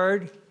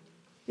Lord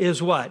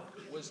is what?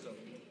 Wisdom.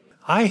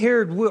 I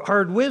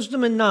heard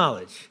wisdom and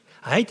knowledge.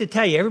 I hate to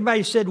tell you,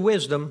 everybody said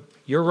wisdom,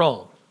 you're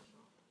wrong.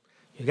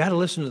 You got to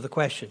listen to the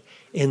question.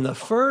 In the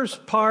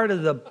first part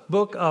of the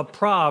book of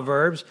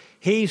Proverbs,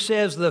 he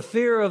says the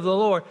fear of the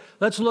Lord.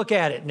 Let's look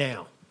at it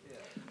now.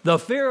 The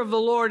fear of the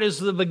Lord is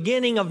the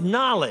beginning of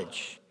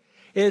knowledge.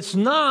 It's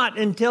not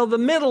until the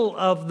middle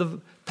of the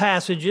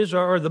passages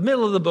or the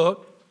middle of the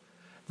book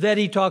that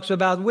he talks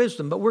about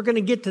wisdom. But we're going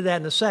to get to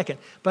that in a second.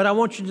 But I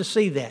want you to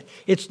see that.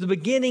 It's the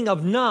beginning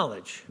of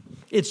knowledge.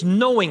 It's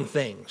knowing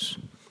things.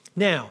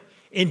 Now,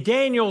 in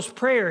Daniel's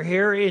prayer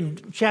here in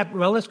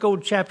let's go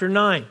to chapter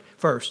 9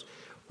 first.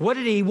 What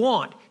did he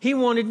want? He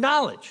wanted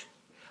knowledge.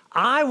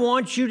 I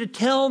want you to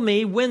tell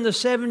me when the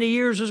 70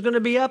 years is going to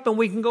be up and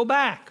we can go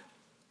back.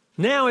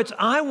 Now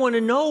I want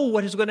to know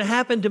what is going to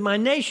happen to my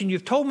nation.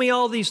 You've told me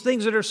all these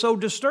things that are so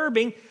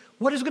disturbing.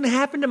 What is going to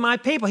happen to my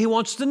people? He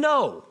wants to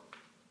know.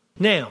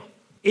 Now,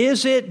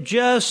 is it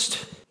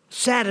just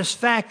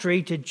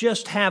satisfactory to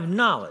just have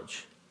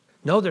knowledge?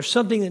 No, there's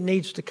something that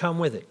needs to come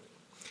with it.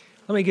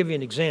 Let me give you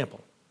an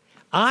example.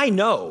 I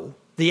know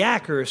the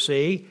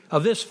accuracy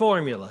of this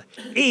formula.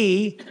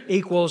 E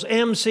equals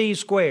mc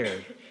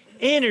squared.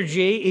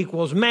 Energy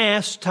equals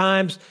mass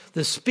times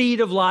the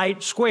speed of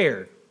light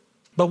squared.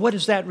 But what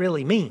does that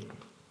really mean?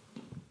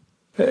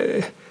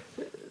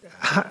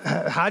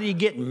 How do you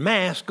get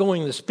mass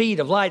going the speed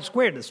of light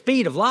squared? The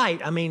speed of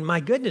light, I mean, my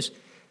goodness,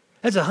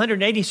 that's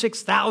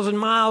 186,000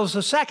 miles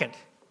a second.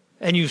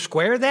 And you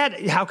square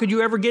that? How could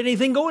you ever get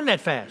anything going that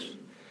fast?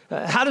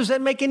 How does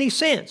that make any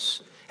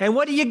sense? And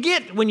what do you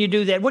get when you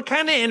do that? What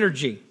kind of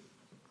energy?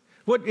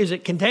 What is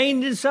it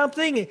contained in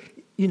something?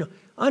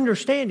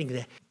 Understanding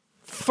that.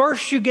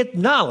 First you get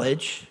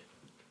knowledge,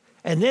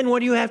 and then what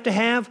do you have to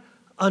have?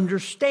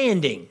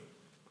 Understanding.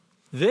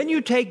 Then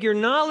you take your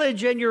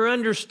knowledge and your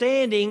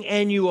understanding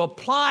and you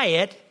apply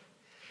it,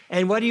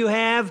 and what do you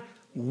have?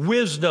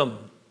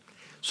 Wisdom.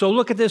 So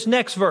look at this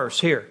next verse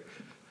here.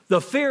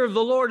 The fear of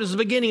the Lord is the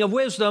beginning of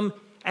wisdom,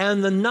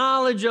 and the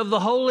knowledge of the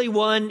Holy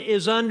One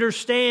is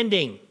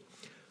understanding.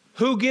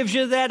 Who gives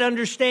you that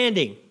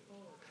understanding?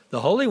 The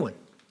Holy One.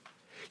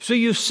 So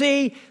you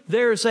see,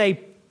 there's a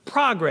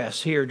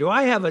progress here. Do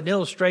I have an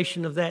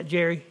illustration of that,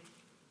 Jerry?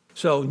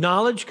 So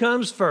knowledge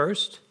comes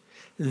first,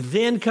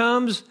 then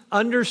comes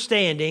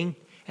understanding,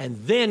 and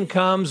then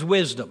comes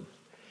wisdom.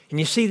 And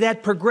you see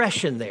that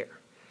progression there.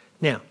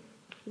 Now,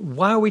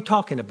 why are we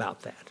talking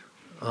about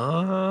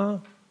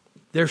that?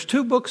 There's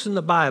 2 books in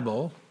the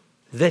Bible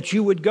that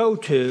you would go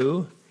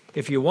to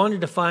if you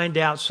wanted to find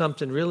out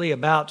something really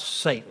about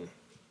Satan.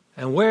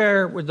 And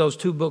where would those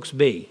 2 books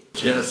be?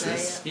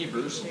 Genesis,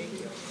 Hebrews.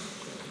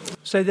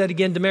 Say that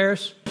again,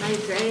 Damaris.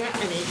 Isaiah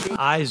and Ezekiel.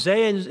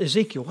 Isaiah and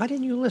Ezekiel. Why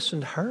didn't you listen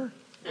to her?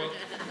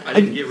 I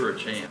didn't give her a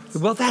chance.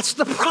 Well, that's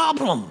the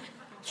problem.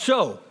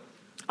 So,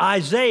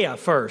 Isaiah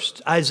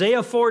first.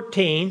 Isaiah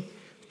 14,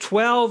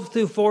 12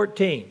 through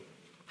 14.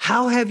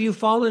 How have you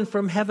fallen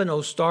from heaven,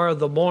 O star of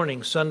the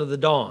morning, son of the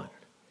dawn?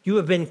 You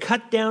have been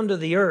cut down to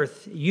the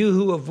earth, you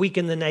who have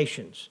weakened the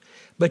nations.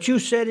 But you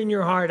said in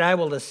your heart, I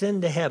will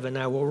ascend to heaven.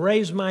 I will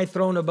raise my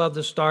throne above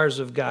the stars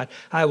of God.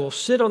 I will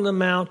sit on the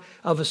mount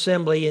of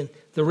assembly in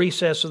the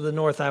recess of the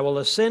north. I will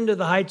ascend to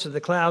the heights of the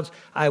clouds.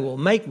 I will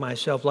make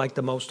myself like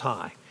the Most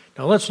High.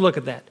 Now let's look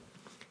at that.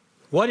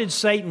 What did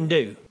Satan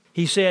do?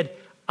 He said,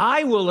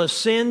 I will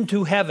ascend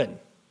to heaven.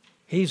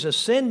 He's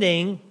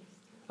ascending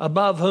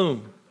above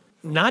whom?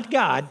 Not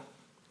God.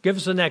 Give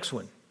us the next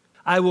one.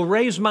 I will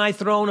raise my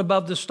throne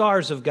above the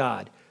stars of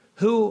God.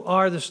 Who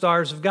are the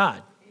stars of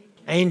God?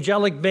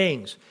 Angelic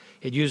beings.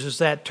 It uses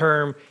that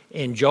term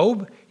in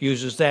Job,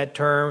 uses that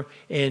term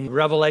in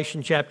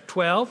Revelation chapter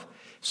 12.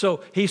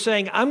 So he's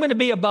saying, I'm going to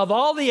be above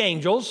all the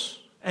angels.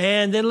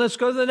 And then let's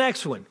go to the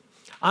next one.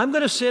 I'm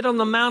going to sit on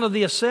the mount of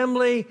the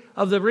assembly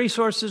of the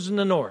resources in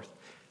the north.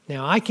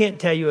 Now, I can't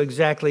tell you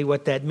exactly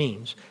what that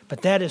means,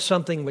 but that is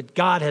something that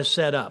God has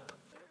set up.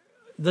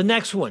 The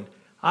next one,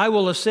 I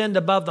will ascend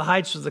above the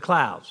heights of the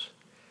clouds.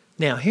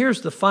 Now,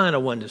 here's the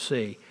final one to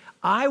see.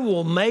 I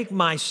will make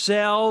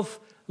myself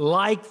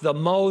like the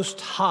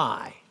Most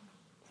High.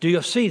 Do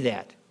you see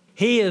that?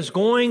 He is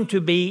going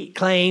to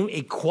claim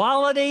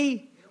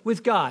equality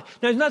with God.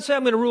 Now, he's not saying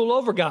I'm going to rule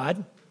over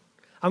God.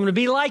 I'm going to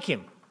be like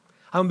him.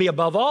 I'm going to be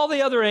above all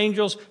the other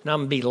angels, and I'm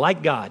going to be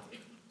like God.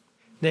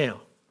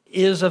 Now,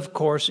 is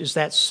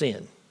that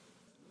sin.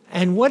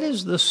 And what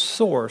is the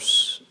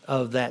source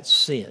of that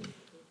sin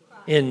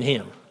in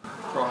him?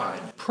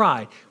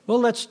 Pride. Well,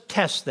 let's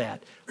test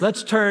that.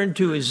 Let's turn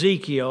to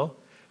Ezekiel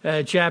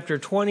chapter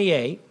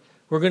 28.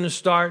 We're going to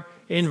start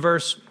in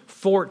verse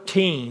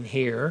 14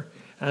 here.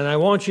 And I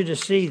want you to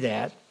see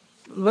that.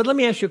 But let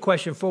me ask you a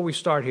question before we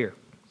start here.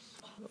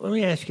 Let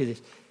me ask you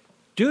this.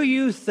 Do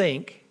you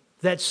think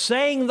that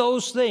saying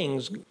those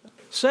things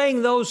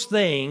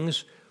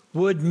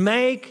would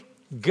make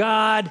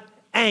God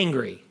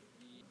angry?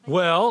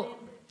 Well,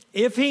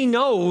 if he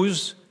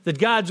knows that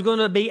God's going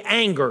to be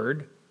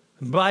angered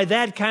by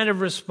that kind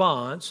of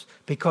response,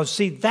 because,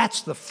 see,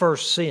 that's the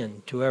first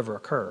sin to ever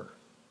occur.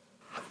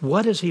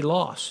 What has he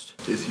lost?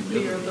 His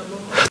fear of the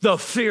Lord. The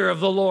fear of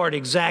the Lord,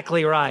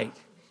 exactly right.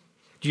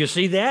 Do you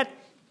see that?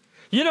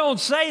 You don't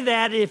say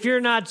that if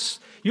you're not,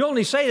 you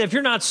only say that if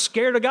you're not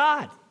scared of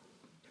God.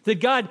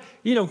 That God,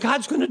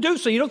 God's going to do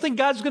so. You don't think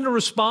God's going to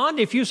respond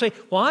if you say,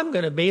 well, I'm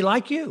going to be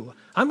like you.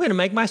 I'm going to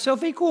make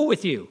myself equal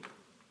with you.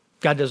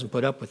 God doesn't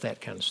put up with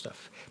that kind of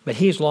stuff. But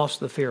he's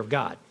lost the fear of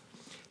God.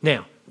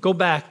 Now, go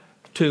back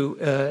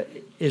to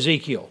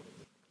Ezekiel.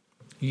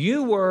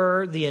 You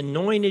were the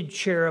anointed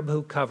cherub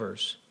who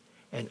covers,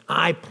 and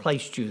I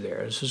placed you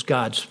there. This is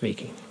God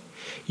speaking.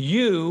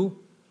 You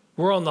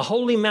were on the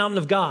holy mountain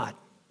of God.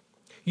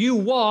 You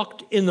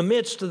walked in the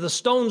midst of the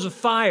stones of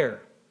fire.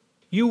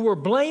 You were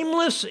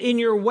blameless in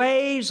your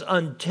ways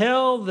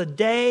until the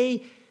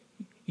day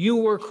you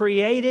were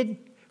created,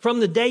 from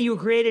the day you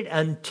were created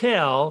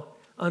until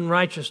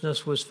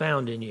unrighteousness was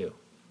found in you.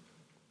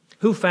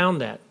 Who found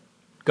that?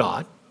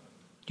 God.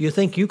 Do you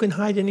think you can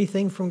hide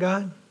anything from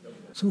God?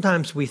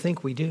 Sometimes we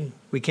think we do.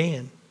 We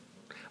can.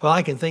 Well,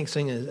 I can think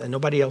things and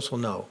nobody else will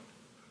know.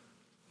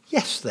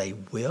 Yes, they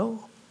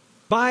will.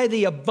 By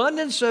the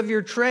abundance of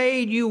your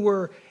trade, you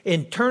were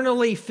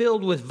internally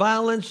filled with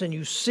violence and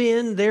you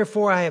sinned.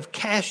 Therefore, I have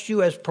cast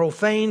you as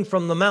profane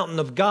from the mountain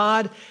of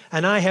God,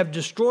 and I have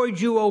destroyed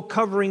you, O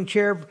covering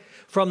cherub,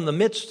 from the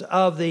midst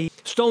of the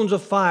stones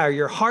of fire.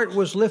 Your heart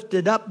was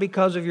lifted up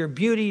because of your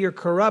beauty. You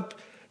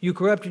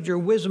corrupted your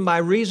wisdom by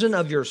reason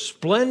of your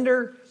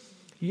splendor.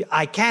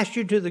 I cast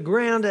you to the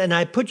ground, and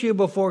I put you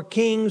before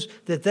kings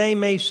that they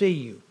may see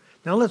you.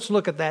 Now, let's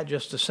look at that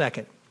just a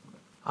second.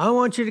 I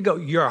want you to go.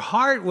 Your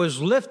heart was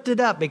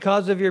lifted up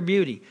because of your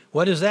beauty.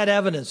 What is that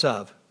evidence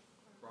of?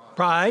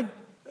 Pride.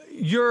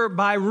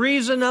 By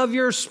reason of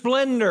your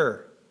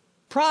splendor.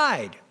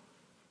 Pride.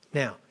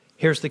 Now,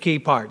 here's the key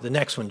part. The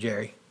next one,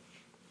 Jerry.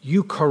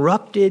 You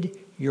corrupted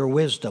your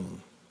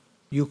wisdom.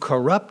 You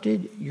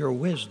corrupted your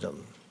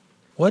wisdom.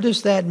 What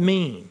does that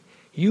mean?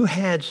 You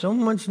had so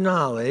much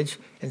knowledge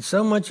and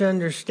so much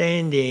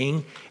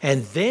understanding,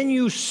 and then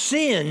you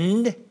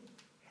sinned.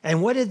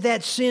 And what did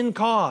that sin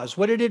cause?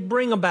 What did it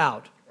bring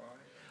about?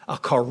 A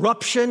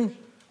corruption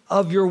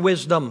of your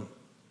wisdom.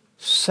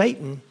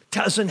 Satan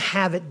doesn't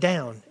have it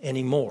down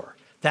anymore.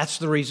 That's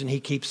the reason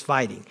he keeps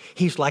fighting.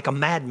 He's like a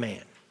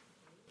madman.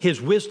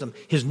 His wisdom,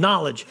 his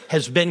knowledge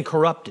has been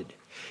corrupted.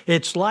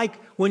 It's like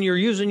when you're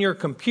using your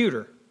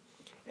computer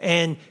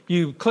and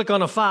you click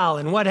on a file,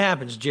 and what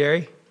happens,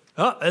 Jerry?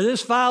 Oh,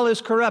 this file is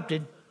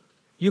corrupted.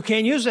 You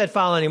can't use that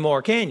file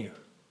anymore, can you?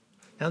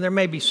 Now, there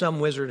may be some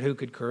wizard who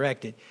could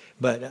correct it,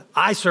 but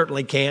I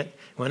certainly can't.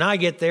 When I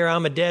get there,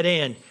 I'm a dead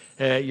end.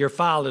 Your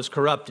file is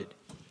corrupted.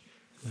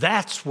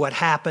 That's what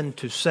happened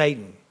to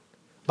Satan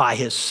by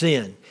his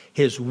sin.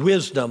 His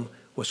wisdom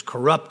was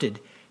corrupted,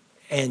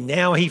 and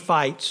now he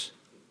fights.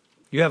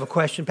 You have a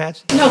question,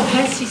 Patsy? No,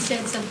 Patsy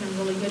said something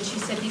really good. She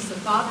said he's the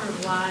father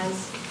of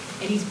lies,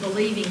 and he's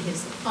believing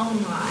his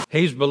own lies.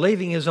 He's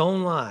believing his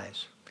own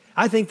lies.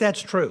 I think that's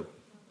true.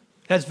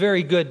 That's a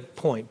very good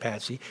point,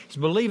 Patsy. He's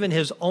believing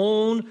his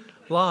own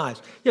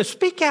lies. Yeah,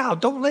 speak out.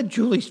 Don't let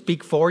Julie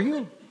speak for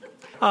you.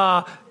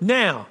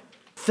 Now,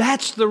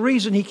 that's the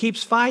reason he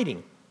keeps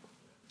fighting.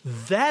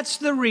 That's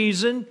the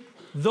reason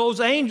those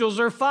angels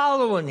are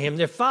following him.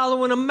 They're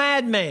following a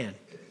madman.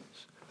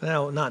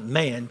 No, not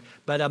man,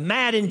 but a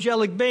mad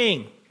angelic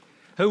being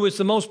who was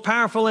the most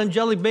powerful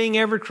angelic being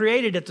ever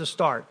created at the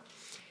start.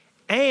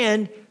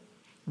 And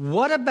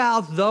what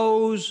about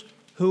those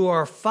who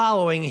are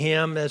following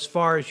him as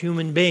far as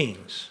human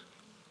beings?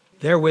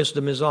 Their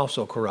wisdom is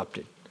also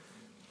corrupted.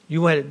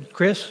 You went,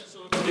 Chris? So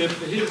if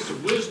his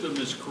wisdom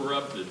is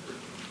corrupted,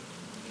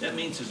 that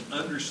means his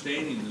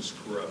understanding is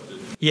corrupted.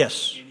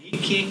 Yes. And he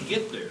can't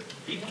get there.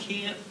 He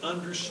can't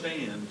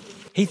understand.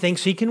 He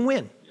thinks he can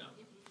win. Yeah.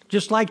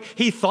 Just like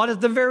he thought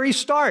at the very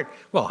start,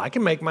 well, I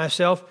can make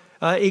myself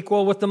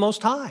equal with the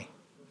Most High.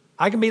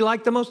 I can be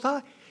like the Most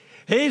High.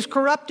 He's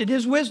corrupted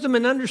his wisdom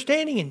and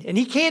understanding, and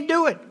he can't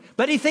do it.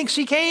 But he thinks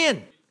he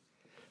can.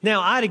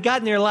 Now, I'd have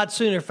gotten there a lot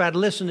sooner if I'd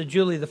listened to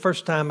Julie the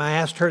first time I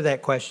asked her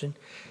that question.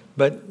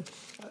 But,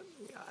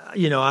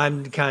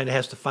 I'm kind of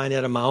has to find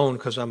out on my own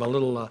because I'm a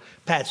little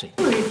patsy.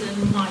 The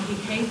reason why he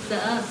hates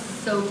us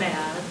so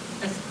bad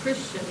as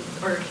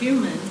Christians or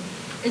humans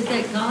is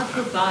that God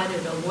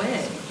provided a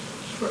way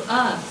for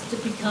us to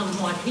become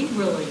what he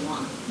really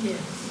wants.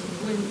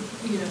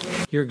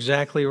 Yes. You're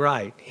exactly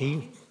right.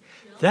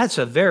 That's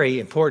a very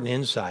important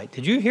insight.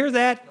 Did you hear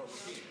that?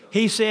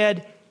 He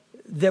said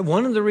that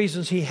one of the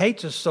reasons he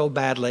hates us so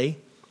badly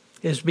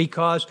is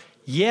because,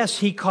 yes,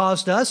 he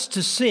caused us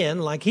to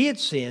sin like he had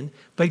sinned,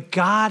 but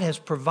God has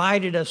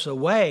provided us a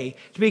way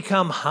to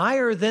become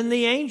higher than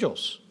the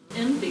angels.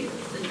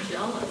 Envious and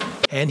jealous.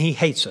 and he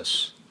hates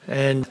us.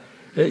 And,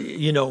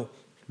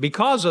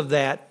 because of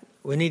that,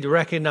 we need to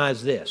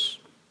recognize this.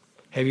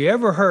 Have you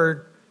ever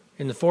heard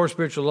in the four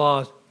spiritual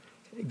laws,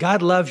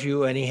 God loves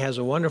you and he has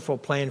a wonderful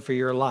plan for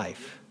your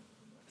life?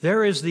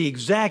 There is the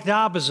exact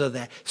opposite of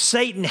that.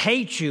 Satan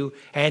hates you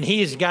and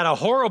he's got a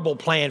horrible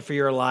plan for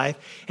your life.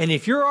 And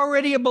if you're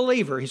already a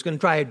believer, he's going to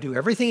try to do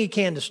everything he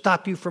can to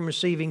stop you from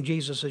receiving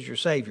Jesus as your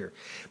Savior.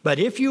 But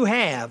if you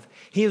have,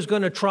 he is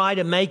going to try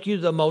to make you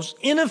the most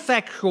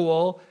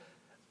ineffectual,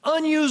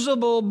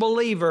 unusable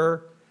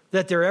believer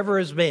that there ever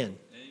has been.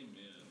 Amen.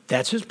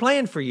 That's his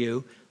plan for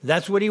you.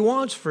 That's what he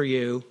wants for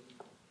you.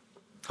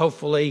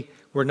 Hopefully,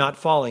 we're not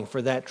falling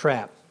for that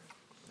trap.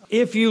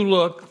 If you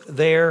look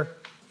there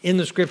in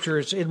the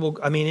scriptures, in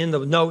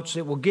the notes,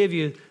 it will give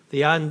you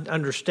the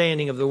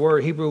understanding of the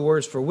word, Hebrew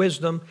words for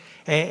wisdom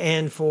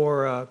and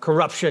for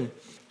corruption,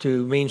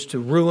 means to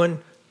ruin,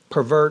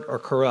 pervert, or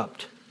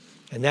corrupt.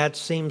 And that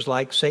seems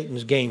like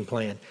Satan's game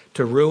plan,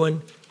 to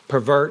ruin,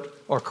 pervert,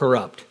 or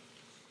corrupt.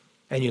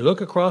 And you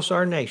look across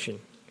our nation,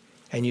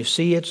 and you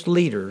see its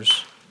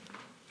leaders,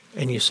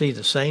 and you see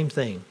the same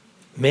thing.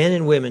 Men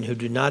and women who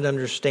do not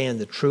understand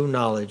the true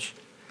knowledge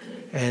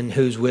and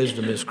whose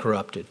wisdom is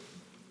corrupted.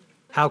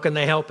 How can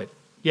they help it?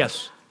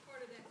 Yes?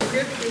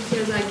 Scripture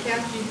says, I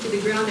cast you to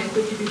the ground, I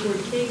put you before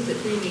kings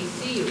that they may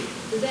see you.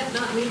 Does that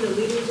not mean the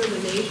leaders of the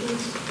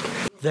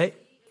nations?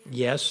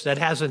 Yes, that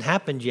hasn't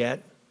happened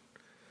yet.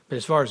 But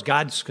as far as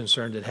God's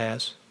concerned, it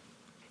has.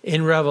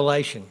 In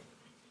Revelation,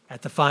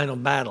 at the final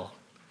battle,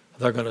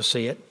 they're going to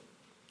see it.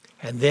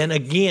 And then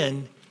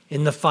again,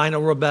 in the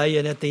final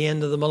rebellion at the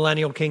end of the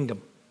millennial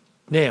kingdom.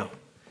 Now,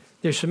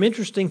 there's some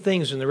interesting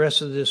things in the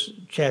rest of this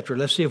chapter.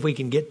 Let's see if we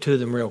can get to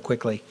them real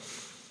quickly.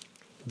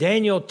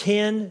 Daniel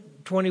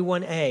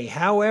 10:21a.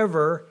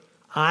 However,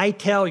 I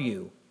tell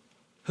you,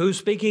 who's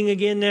speaking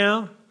again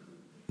now?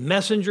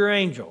 Messenger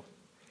angel.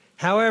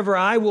 However,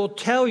 I will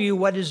tell you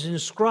what is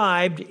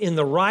inscribed in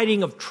the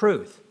writing of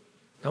truth.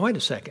 Now, wait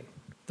a second.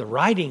 The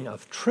writing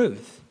of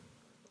truth?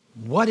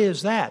 What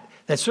is that?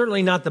 That's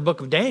certainly not the book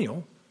of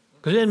Daniel,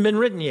 because it hasn't been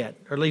written yet,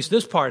 or at least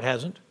this part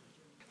hasn't.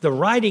 The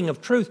writing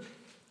of truth.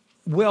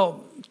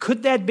 Well,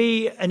 could that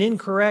be an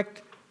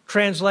incorrect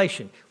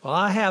translation? Well,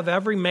 I have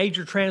every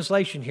major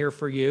translation here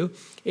for you.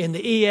 In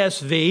the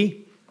ESV,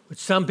 which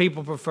some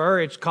people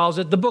prefer, it calls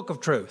it the book of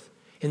truth.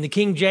 In the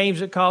King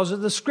James, it calls it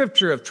the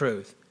scripture of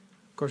truth.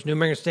 Of course, New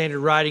American Standard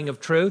Writing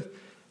of Truth.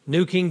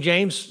 New King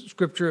James,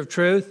 scripture of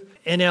truth.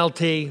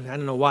 NLT, I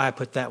don't know why I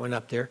put that one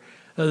up there.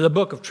 The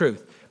book of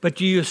truth. But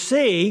you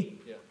see,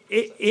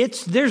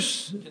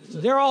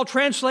 they're all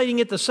translating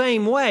it the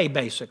same way,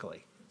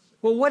 basically.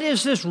 Well, what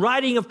is this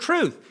writing of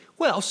truth?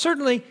 Well,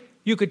 certainly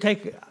you could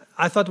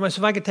I thought to myself,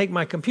 if I could take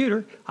my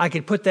computer, I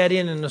could put that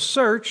in a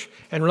search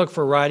and look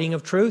for writing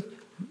of truth,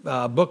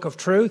 book of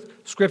truth,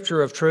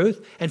 scripture of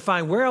truth, and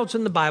find where else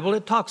in the Bible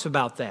it talks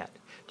about that.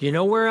 Do you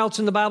know where else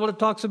in the Bible it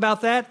talks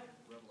about that?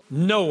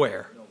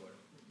 Nowhere.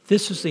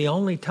 This is the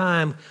only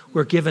time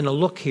we're given a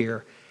look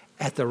here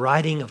at the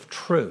writing of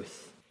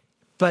truth.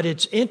 But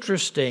it's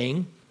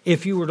interesting,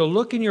 if you were to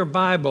look in your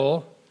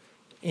Bible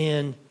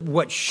in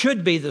what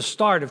should be the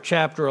start of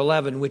chapter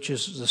 11, which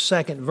is the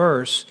second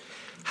verse,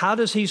 how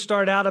does he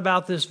start out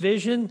about this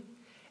vision?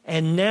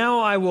 And now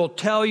I will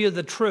tell you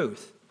the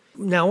truth.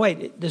 Now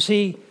wait, does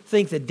he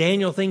think that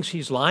Daniel thinks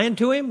he's lying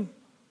to him?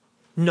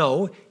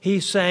 No,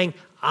 he's saying,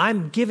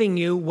 I'm giving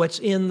you what's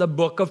in the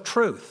book of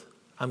truth.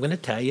 I'm going to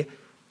tell you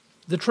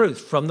the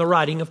truth from the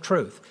writing of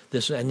truth.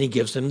 And he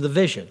gives them the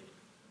vision.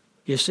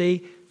 You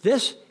see,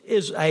 this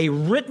is a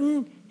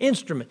written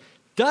instrument.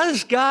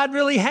 Does God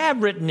really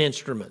have written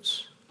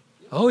instruments?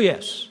 Oh,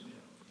 yes.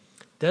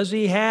 Does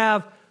he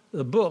have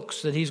the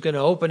books that he's going to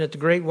open at the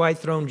great white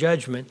throne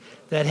judgment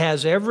that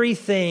has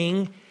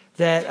everything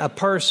that a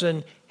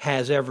person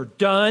has ever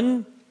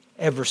done,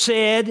 ever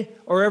said,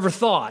 or ever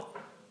thought?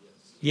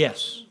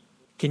 Yes.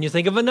 Can you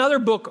think of another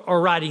book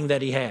or writing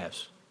that he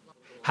has?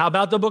 How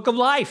about the book of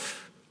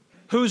life?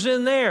 Who's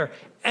in there?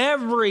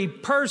 Every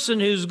person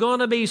who's going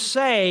to be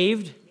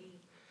saved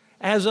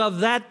as of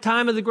that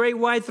time of the great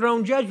white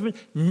throne judgment,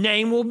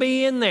 name will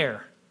be in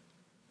there.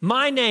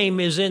 My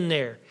name is in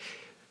there.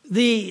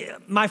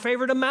 My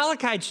favorite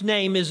Amalekite's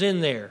name is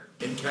in there.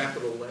 In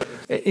capital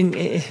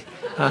letters.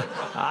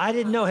 I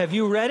didn't know. Have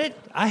you read it?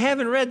 I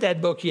haven't read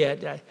that book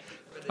yet.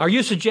 Are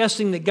you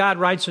suggesting that God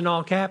writes in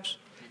all caps?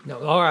 No.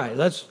 All right,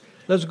 let's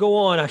go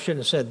on. I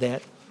shouldn't have said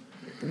that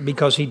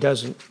because he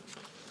doesn't.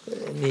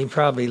 He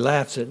probably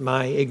laughs at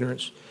my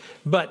ignorance.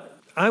 But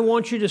I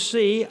want you to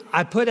see,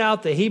 I put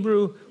out the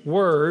Hebrew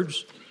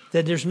words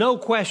that there's no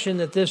question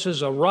that this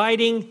is a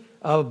writing,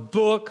 a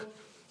book,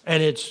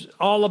 and it's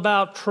all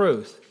about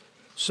truth.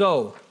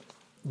 So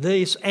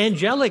this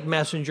angelic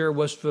messenger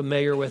was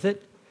familiar with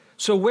it.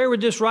 So where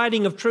would this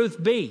writing of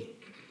truth be?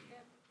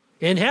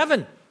 In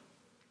heaven.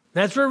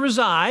 That's where it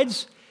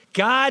resides.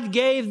 God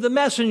gave the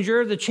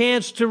messenger the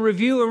chance to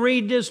review and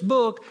read this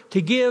book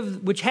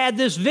which had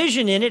this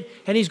vision in it,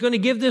 and he's going to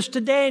give this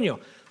to Daniel.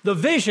 The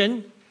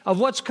vision of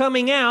what's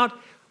coming out.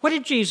 What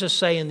did Jesus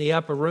say in the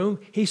upper room?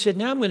 He said,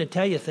 now I'm going to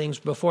tell you things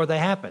before they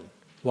happen.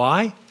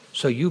 Why?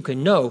 So you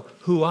can know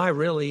who I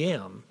really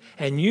am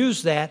and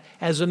use that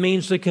as a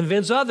means to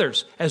convince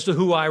others as to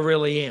who I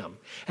really am.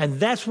 And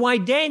that's why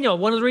Daniel,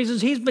 one of the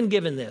reasons he's been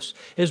given this,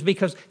 is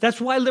because that's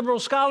why liberal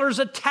scholars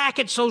attack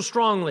it so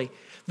strongly.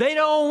 They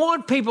don't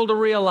want people to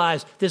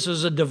realize this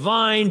is a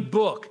divine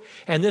book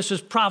and this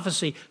is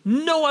prophecy.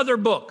 No other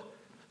book.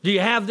 Do you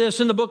have this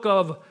in the Book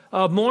of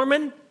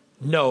Mormon?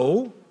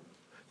 No.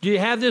 Do you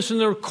have this in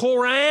the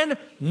Koran?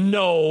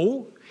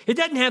 No. It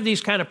doesn't have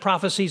these kind of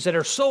prophecies that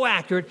are so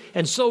accurate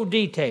and so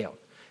detailed.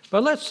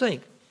 But let's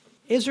think.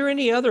 Is there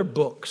any other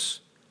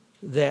books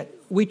that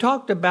we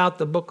talked about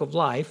the book of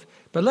life,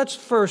 but let's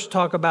first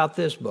talk about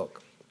this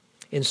book.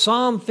 In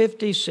Psalm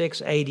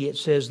 56:80 it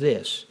says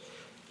this,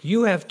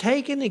 "You have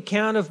taken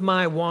account of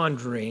my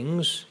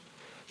wanderings.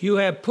 You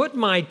have put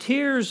my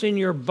tears in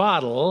your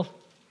bottle.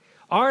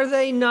 Are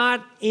they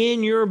not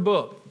in your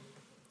book?"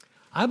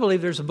 I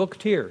believe there's a book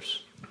of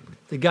tears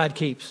that God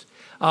keeps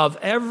of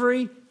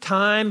every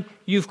time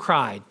you've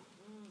cried.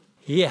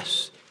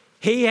 Yes,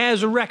 He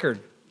has a record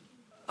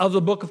of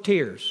the book of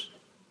tears.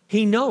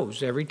 He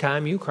knows every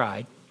time you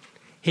cried.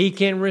 He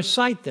can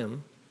recite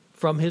them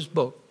from His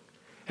book.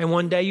 And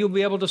one day you'll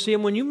be able to see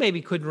them when you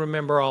maybe couldn't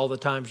remember all the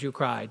times you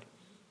cried.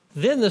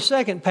 Then the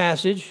second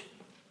passage,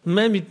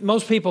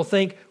 most people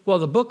think, well,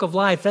 the book of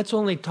life, that's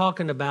only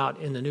talking about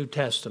in the New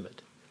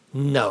Testament.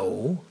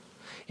 No.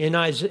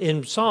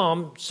 In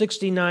Psalm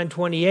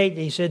 69:28,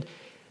 he said,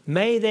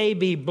 "May they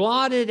be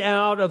blotted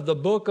out of the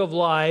book of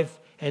life,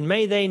 and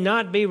may they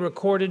not be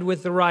recorded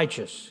with the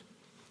righteous."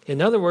 In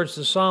other words,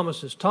 the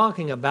psalmist is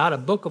talking about a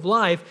book of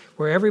life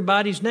where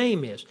everybody's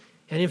name is.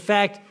 And in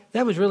fact,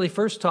 that was really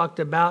first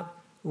talked about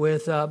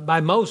by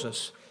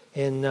Moses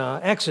in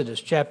Exodus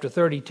chapter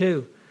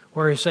 32,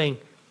 where he's saying,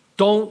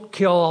 don't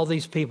kill all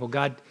these people,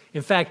 God.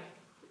 In fact,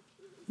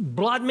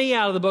 blot me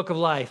out of the book of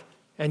life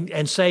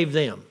and save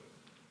them.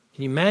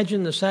 Can you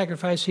imagine the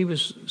sacrifice he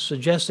was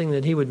suggesting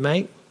that he would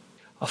make?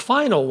 A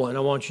final one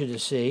I want you to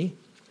see.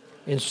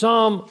 In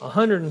Psalm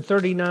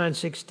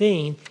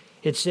 139:16,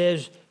 it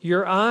says,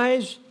 "Your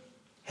eyes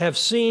have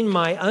seen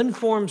my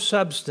unformed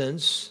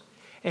substance,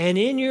 and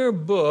in your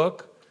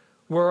book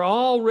were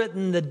all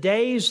written the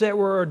days that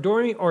were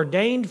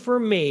ordained for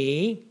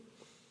me,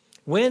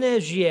 when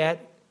as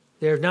yet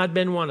there has not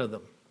been one of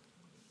them."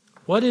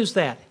 What is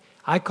that?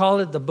 I call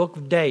it the book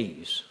of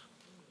days.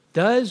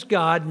 Does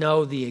God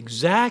know the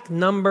exact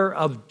number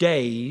of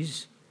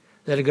days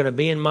that are going to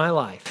be in my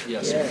life?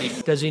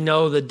 Yes. Does He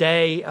know the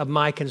day of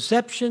my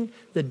conception,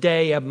 the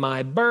day of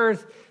my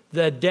birth,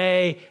 the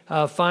day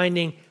of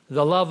finding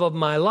the love of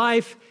my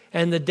life,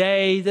 and the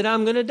day that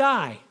I'm going to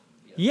die?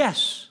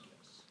 Yes.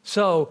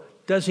 So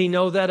does He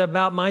know that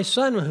about my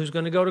son who's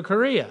going to go to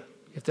Korea,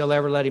 if they'll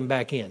ever let him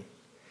back in?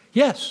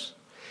 Yes.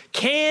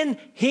 Can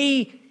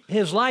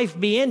his life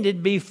be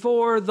ended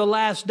before the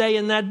last day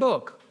in that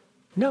book?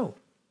 No.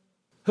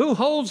 Who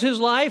holds his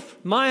life,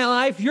 my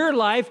life, your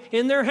life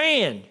in their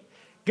hand?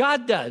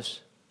 God does.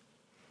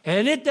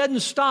 And it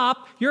doesn't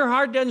stop, your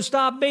heart doesn't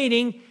stop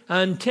beating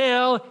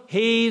until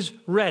He's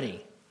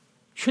ready.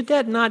 Should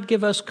that not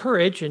give us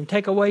courage and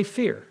take away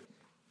fear?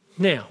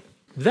 Now,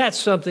 that's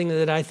something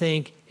that I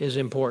think is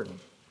important.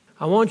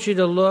 I want you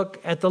to look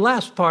at the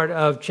last part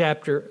of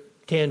chapter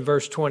 10,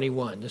 verse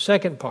 21, the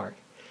second part.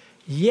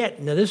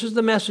 Yet, now this is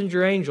the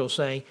messenger angel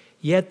saying,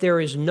 "Yet there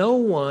is no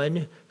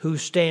one who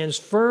stands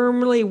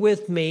firmly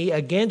with me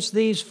against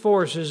these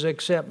forces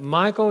except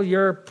Michael,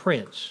 your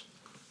prince."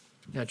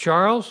 Now,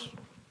 Charles,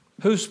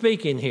 who's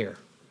speaking here?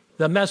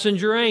 The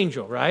messenger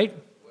angel, right?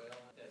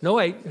 No,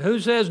 wait, who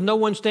says no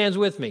one stands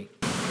with me?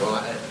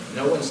 Well,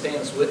 no one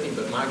stands with me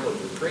but Michael,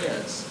 your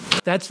prince.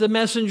 That's the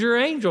messenger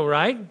angel,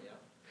 right?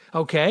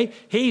 Okay,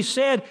 he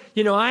said,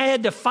 I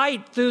had to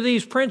fight through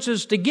these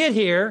princes to get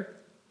here.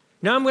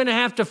 Now I'm going to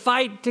have to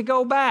fight to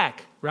go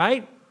back,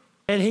 right?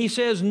 And he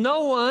says,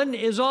 no one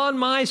is on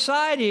my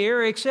side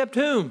here except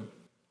whom?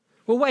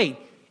 Well, wait,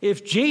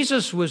 if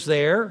Jesus was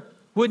there,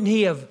 wouldn't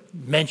He have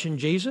mentioned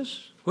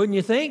Jesus? Wouldn't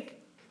you think?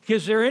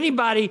 Is there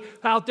anybody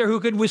out there who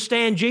could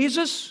withstand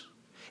Jesus?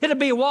 It'd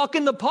be a walk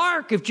in the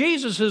park if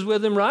Jesus is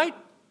with him, right?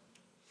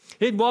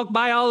 He'd walk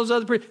by all those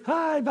other priests.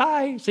 Hi,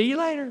 bye, see you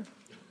later.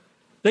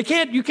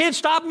 You can't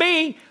stop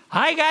me.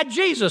 I got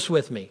Jesus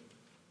with me.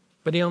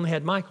 But he only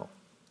had Michael.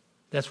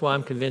 That's why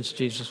I'm convinced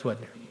Jesus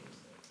wasn't there.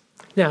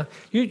 Now,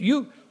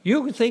 you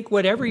can think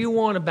whatever you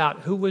want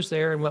about who was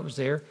there and what was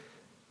there,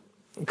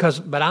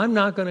 but I'm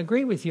not going to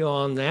agree with you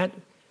on that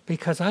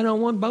because I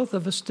don't want both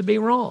of us to be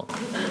wrong.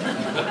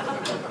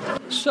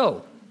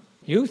 So,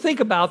 you think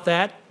about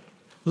that.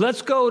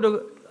 Let's go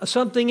to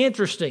something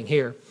interesting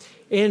here.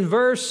 In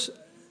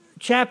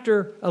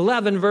chapter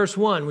 11, verse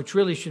 1, which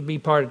really should be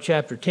part of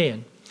chapter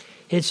 10,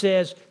 it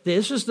says,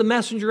 this is the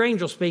messenger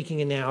angel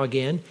speaking now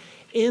again,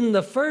 in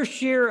the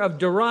first year of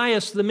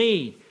Darius the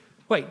Mede.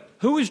 Wait,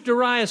 who is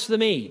Darius the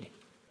Mede?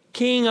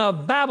 King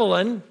of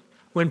Babylon.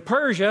 When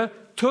Persia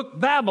took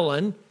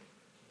Babylon,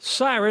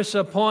 Cyrus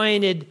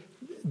appointed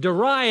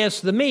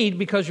Darius the Mede,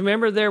 because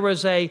remember there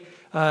was a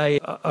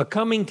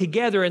coming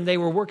together and they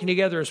were working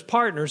together as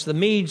partners, the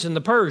Medes and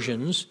the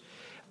Persians.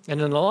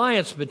 and an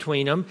alliance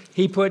between them,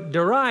 he put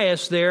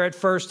Darius there at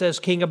first as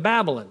king of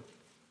Babylon.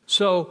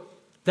 So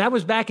that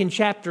was back in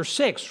chapter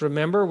 6,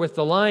 remember, with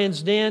the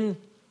lion's den.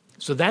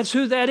 So that's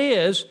who that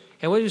is.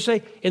 And what did you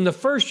say? In the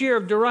first year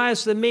of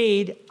Darius the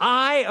Mede,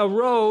 I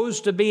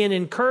arose to be an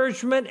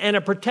encouragement and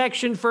a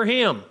protection for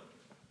him.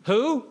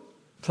 Who?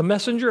 The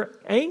messenger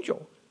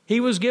angel. He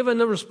was given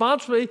the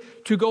responsibility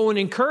to go and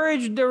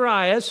encourage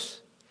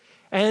Darius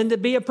and to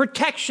be a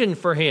protection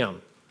for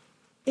him.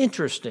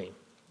 Interesting.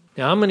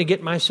 Now, I'm going to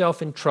get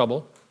myself in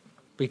trouble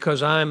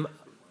because I'm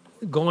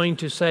going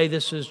to say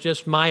this is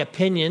just my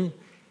opinion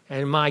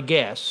and my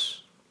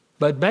guess.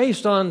 But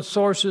based on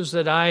sources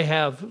that I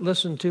have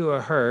listened to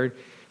or heard,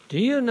 do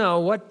you know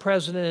what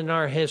president in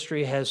our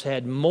history has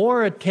had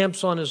more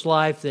attempts on his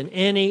life than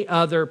any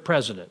other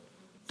president?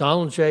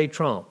 Donald J.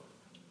 Trump.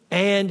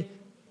 And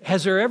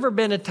has there ever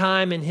been a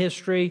time in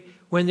history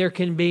when there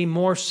can be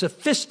more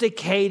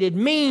sophisticated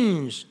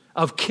means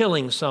of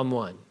killing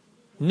someone?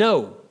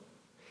 No.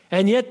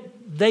 And yet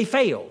they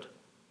failed.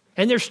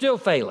 And they're still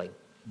failing.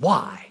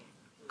 Why?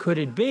 Could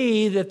it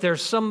be that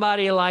there's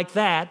somebody like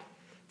that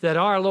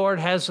our Lord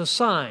has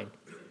assigned?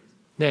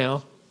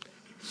 Now,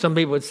 some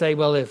people would say,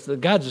 well, if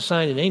God's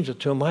assigned an angel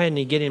to him, why didn't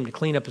he get him to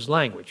clean up his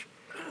language?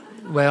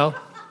 Well,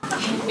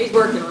 He's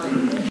working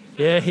on it.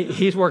 yeah,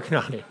 he's working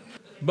on it.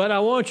 But I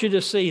want you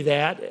to see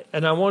that,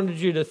 and I wanted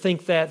you to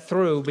think that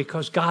through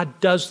because God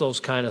does those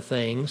kind of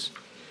things.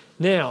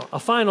 Now, a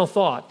final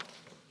thought.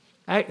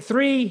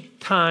 3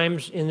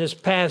 times in this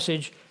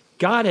passage,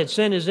 God had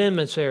sent his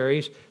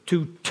emissaries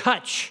to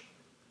touch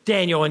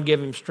Daniel and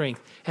give him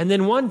strength. And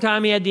then one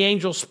time he had the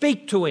angel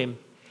speak to him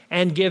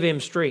and give him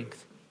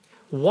strength.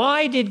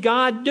 Why did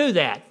God do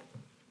that?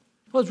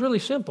 Well, it's really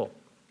simple.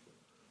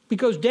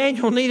 Because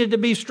Daniel needed to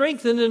be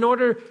strengthened in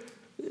order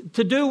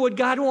to do what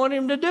God wanted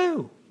him to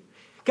do.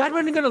 God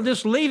wasn't going to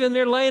just leave him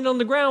there laying on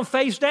the ground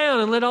face down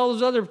and let all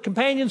his other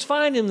companions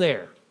find him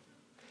there.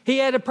 He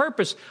had a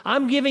purpose.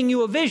 I'm giving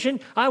you a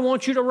vision. I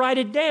want you to write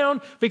it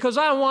down because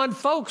I want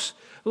folks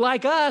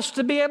like us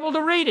to be able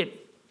to read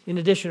it. In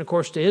addition, of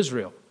course, to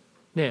Israel.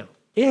 Now,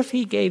 if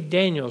he gave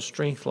Daniel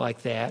strength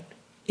like that,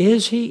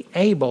 is he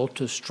able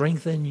to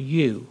strengthen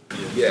you?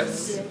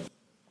 Yes.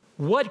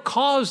 What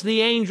caused the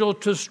angel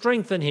to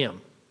strengthen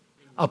him?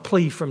 A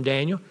plea from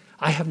Daniel.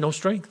 I have no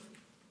strength.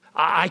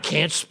 I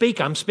can't speak.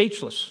 I'm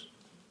speechless.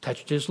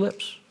 Touched his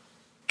lips.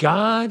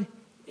 God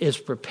is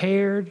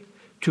prepared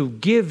to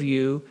give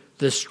you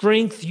the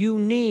strength you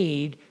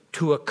need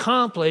to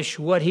accomplish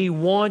what he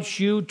wants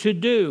you to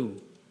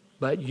do.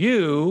 But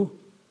you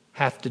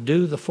have to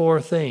do the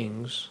 4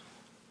 things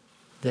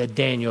that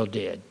Daniel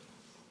did.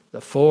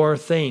 The 4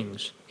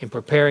 things in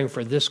preparing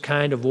for this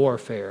kind of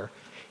warfare.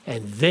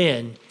 And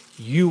then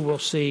you will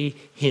see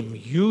him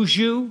use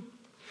you.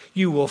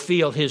 You will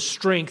feel his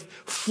strength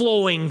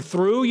flowing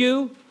through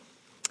you.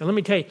 And let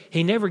me tell you,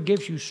 he never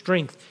gives you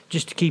strength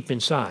just to keep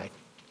inside.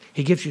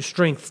 He gives you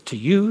strength to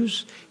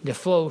use, to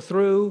flow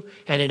through,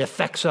 and it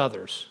affects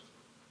others.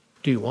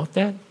 Do you want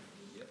that?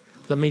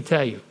 Let me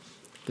tell you,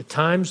 the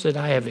times that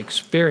I have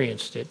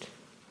experienced it,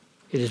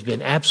 it has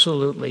been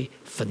absolutely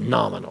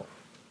phenomenal.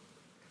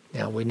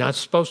 Now, we're not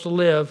supposed to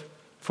live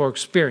for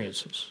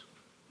experiences,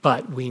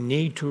 but we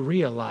need to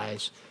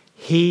realize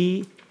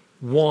he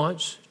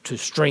wants to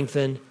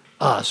strengthen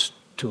us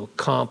to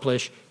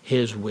accomplish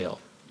his will.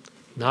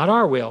 Not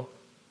our will,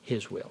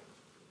 his will.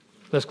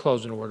 Let's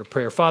close in a word of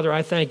prayer. Father,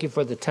 I thank you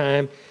for the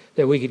time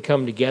that we could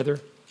come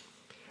together.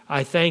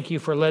 I thank you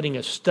for letting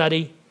us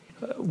study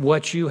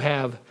what you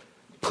have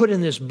put in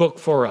this book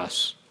for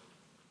us.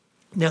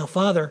 Now,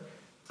 Father,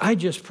 I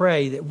just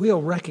pray that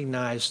we'll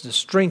recognize the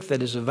strength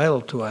that is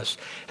available to us.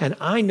 And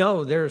I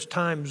know there's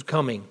times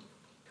coming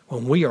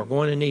when we are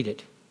going to need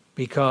it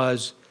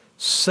because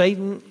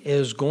Satan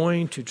is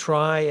going to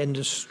try and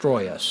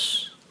destroy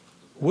us.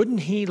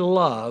 Wouldn't he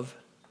love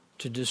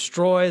to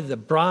destroy the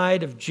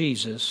bride of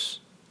Jesus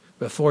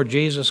before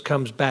Jesus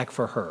comes back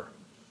for her?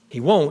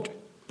 He won't,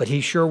 but he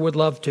sure would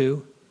love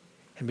to.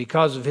 And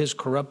because of his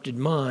corrupted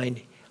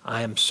mind,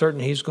 I am certain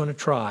he's going to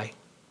try.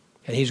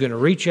 And he's going to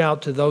reach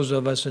out to those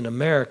of us in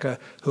America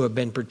who have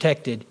been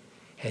protected,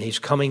 and he's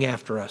coming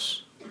after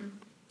us.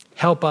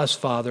 Help us,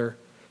 Father,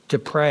 to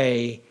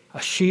pray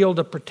a shield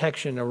of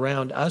protection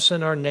around us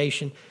and our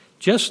nation,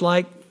 just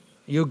like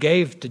you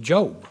gave to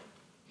Job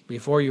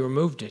before you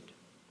removed it.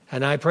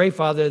 And I pray,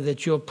 Father,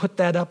 that you'll put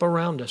that up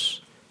around us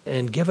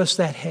and give us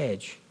that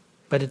hedge.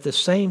 But at the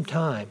same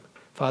time,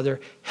 Father,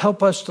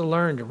 help us to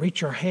learn to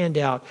reach our hand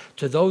out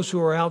to those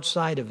who are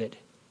outside of it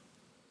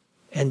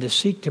and to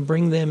seek to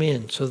bring them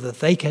in so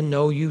that they can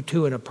know you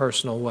too in a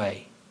personal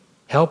way.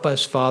 Help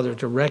us, Father,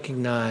 to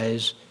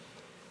recognize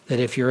that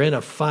if you're in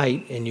a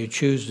fight and you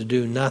choose to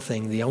do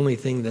nothing, the only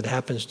thing that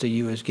happens to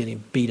you is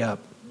getting beat up.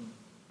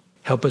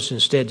 Help us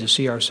instead to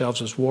see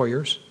ourselves as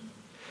warriors,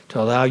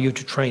 to allow you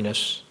to train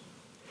us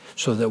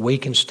so that we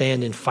can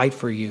stand and fight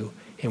for you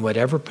in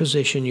whatever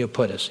position you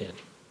put us in.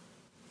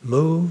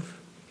 Move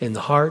in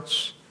the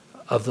hearts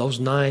of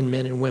those 9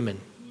 men and women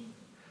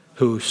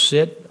who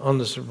sit on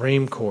the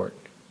Supreme Court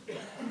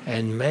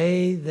And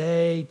may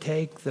they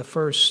take the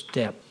first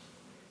step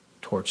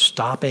towards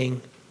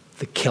stopping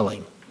the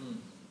killing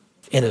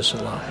of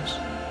innocent lives.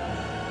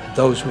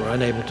 Those who are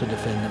unable to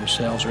defend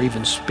themselves or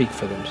even speak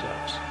for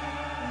themselves.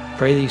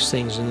 Pray these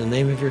things in the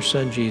name of your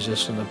Son,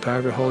 Jesus, and the power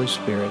of your Holy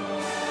Spirit.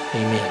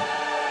 Amen.